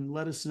Beth and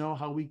let us know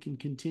how we can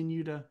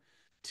continue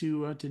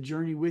to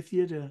journey with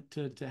you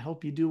to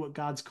help you do what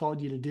God's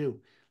called you to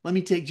do. Let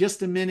me take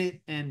just a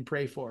minute and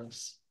pray for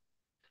us.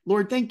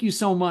 Lord, thank you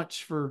so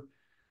much for,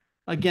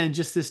 again,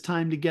 just this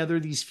time together,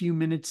 these few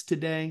minutes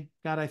today.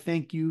 God, I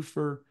thank you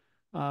for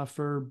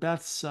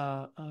Beth's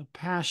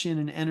passion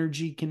and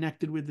energy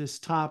connected with this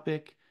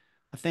topic.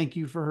 I thank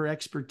you for her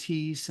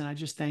expertise, and I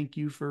just thank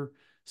you for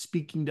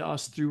speaking to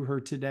us through her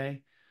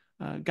today.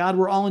 God,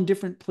 we're all in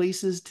different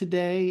places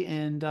today,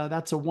 and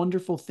that's a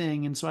wonderful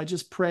thing. And so I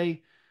just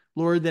pray,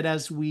 Lord, that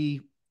as we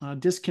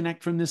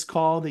disconnect from this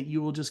call, that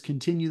you will just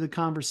continue the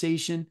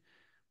conversation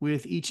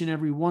with each and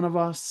every one of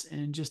us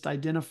and just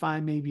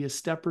identify maybe a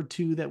step or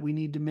two that we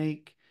need to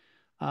make.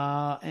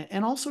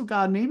 And also,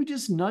 God, maybe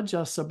just nudge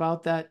us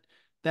about that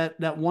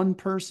one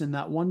person,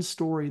 that one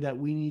story that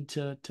we need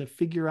to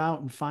figure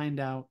out and find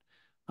out,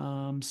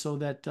 so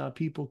that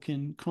people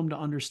can come to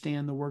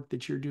understand the work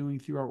that you're doing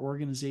through our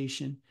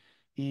organization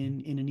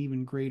in an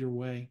even greater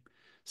way.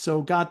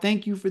 So, God,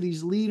 thank you for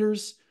these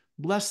leaders.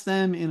 Bless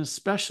them in a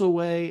special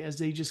way as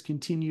they just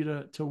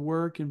continue to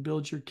work and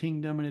build your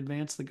kingdom and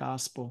advance the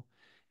gospel.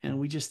 And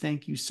we just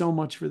thank you so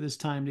much for this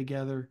time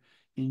together.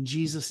 In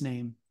Jesus'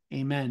 name,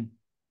 amen.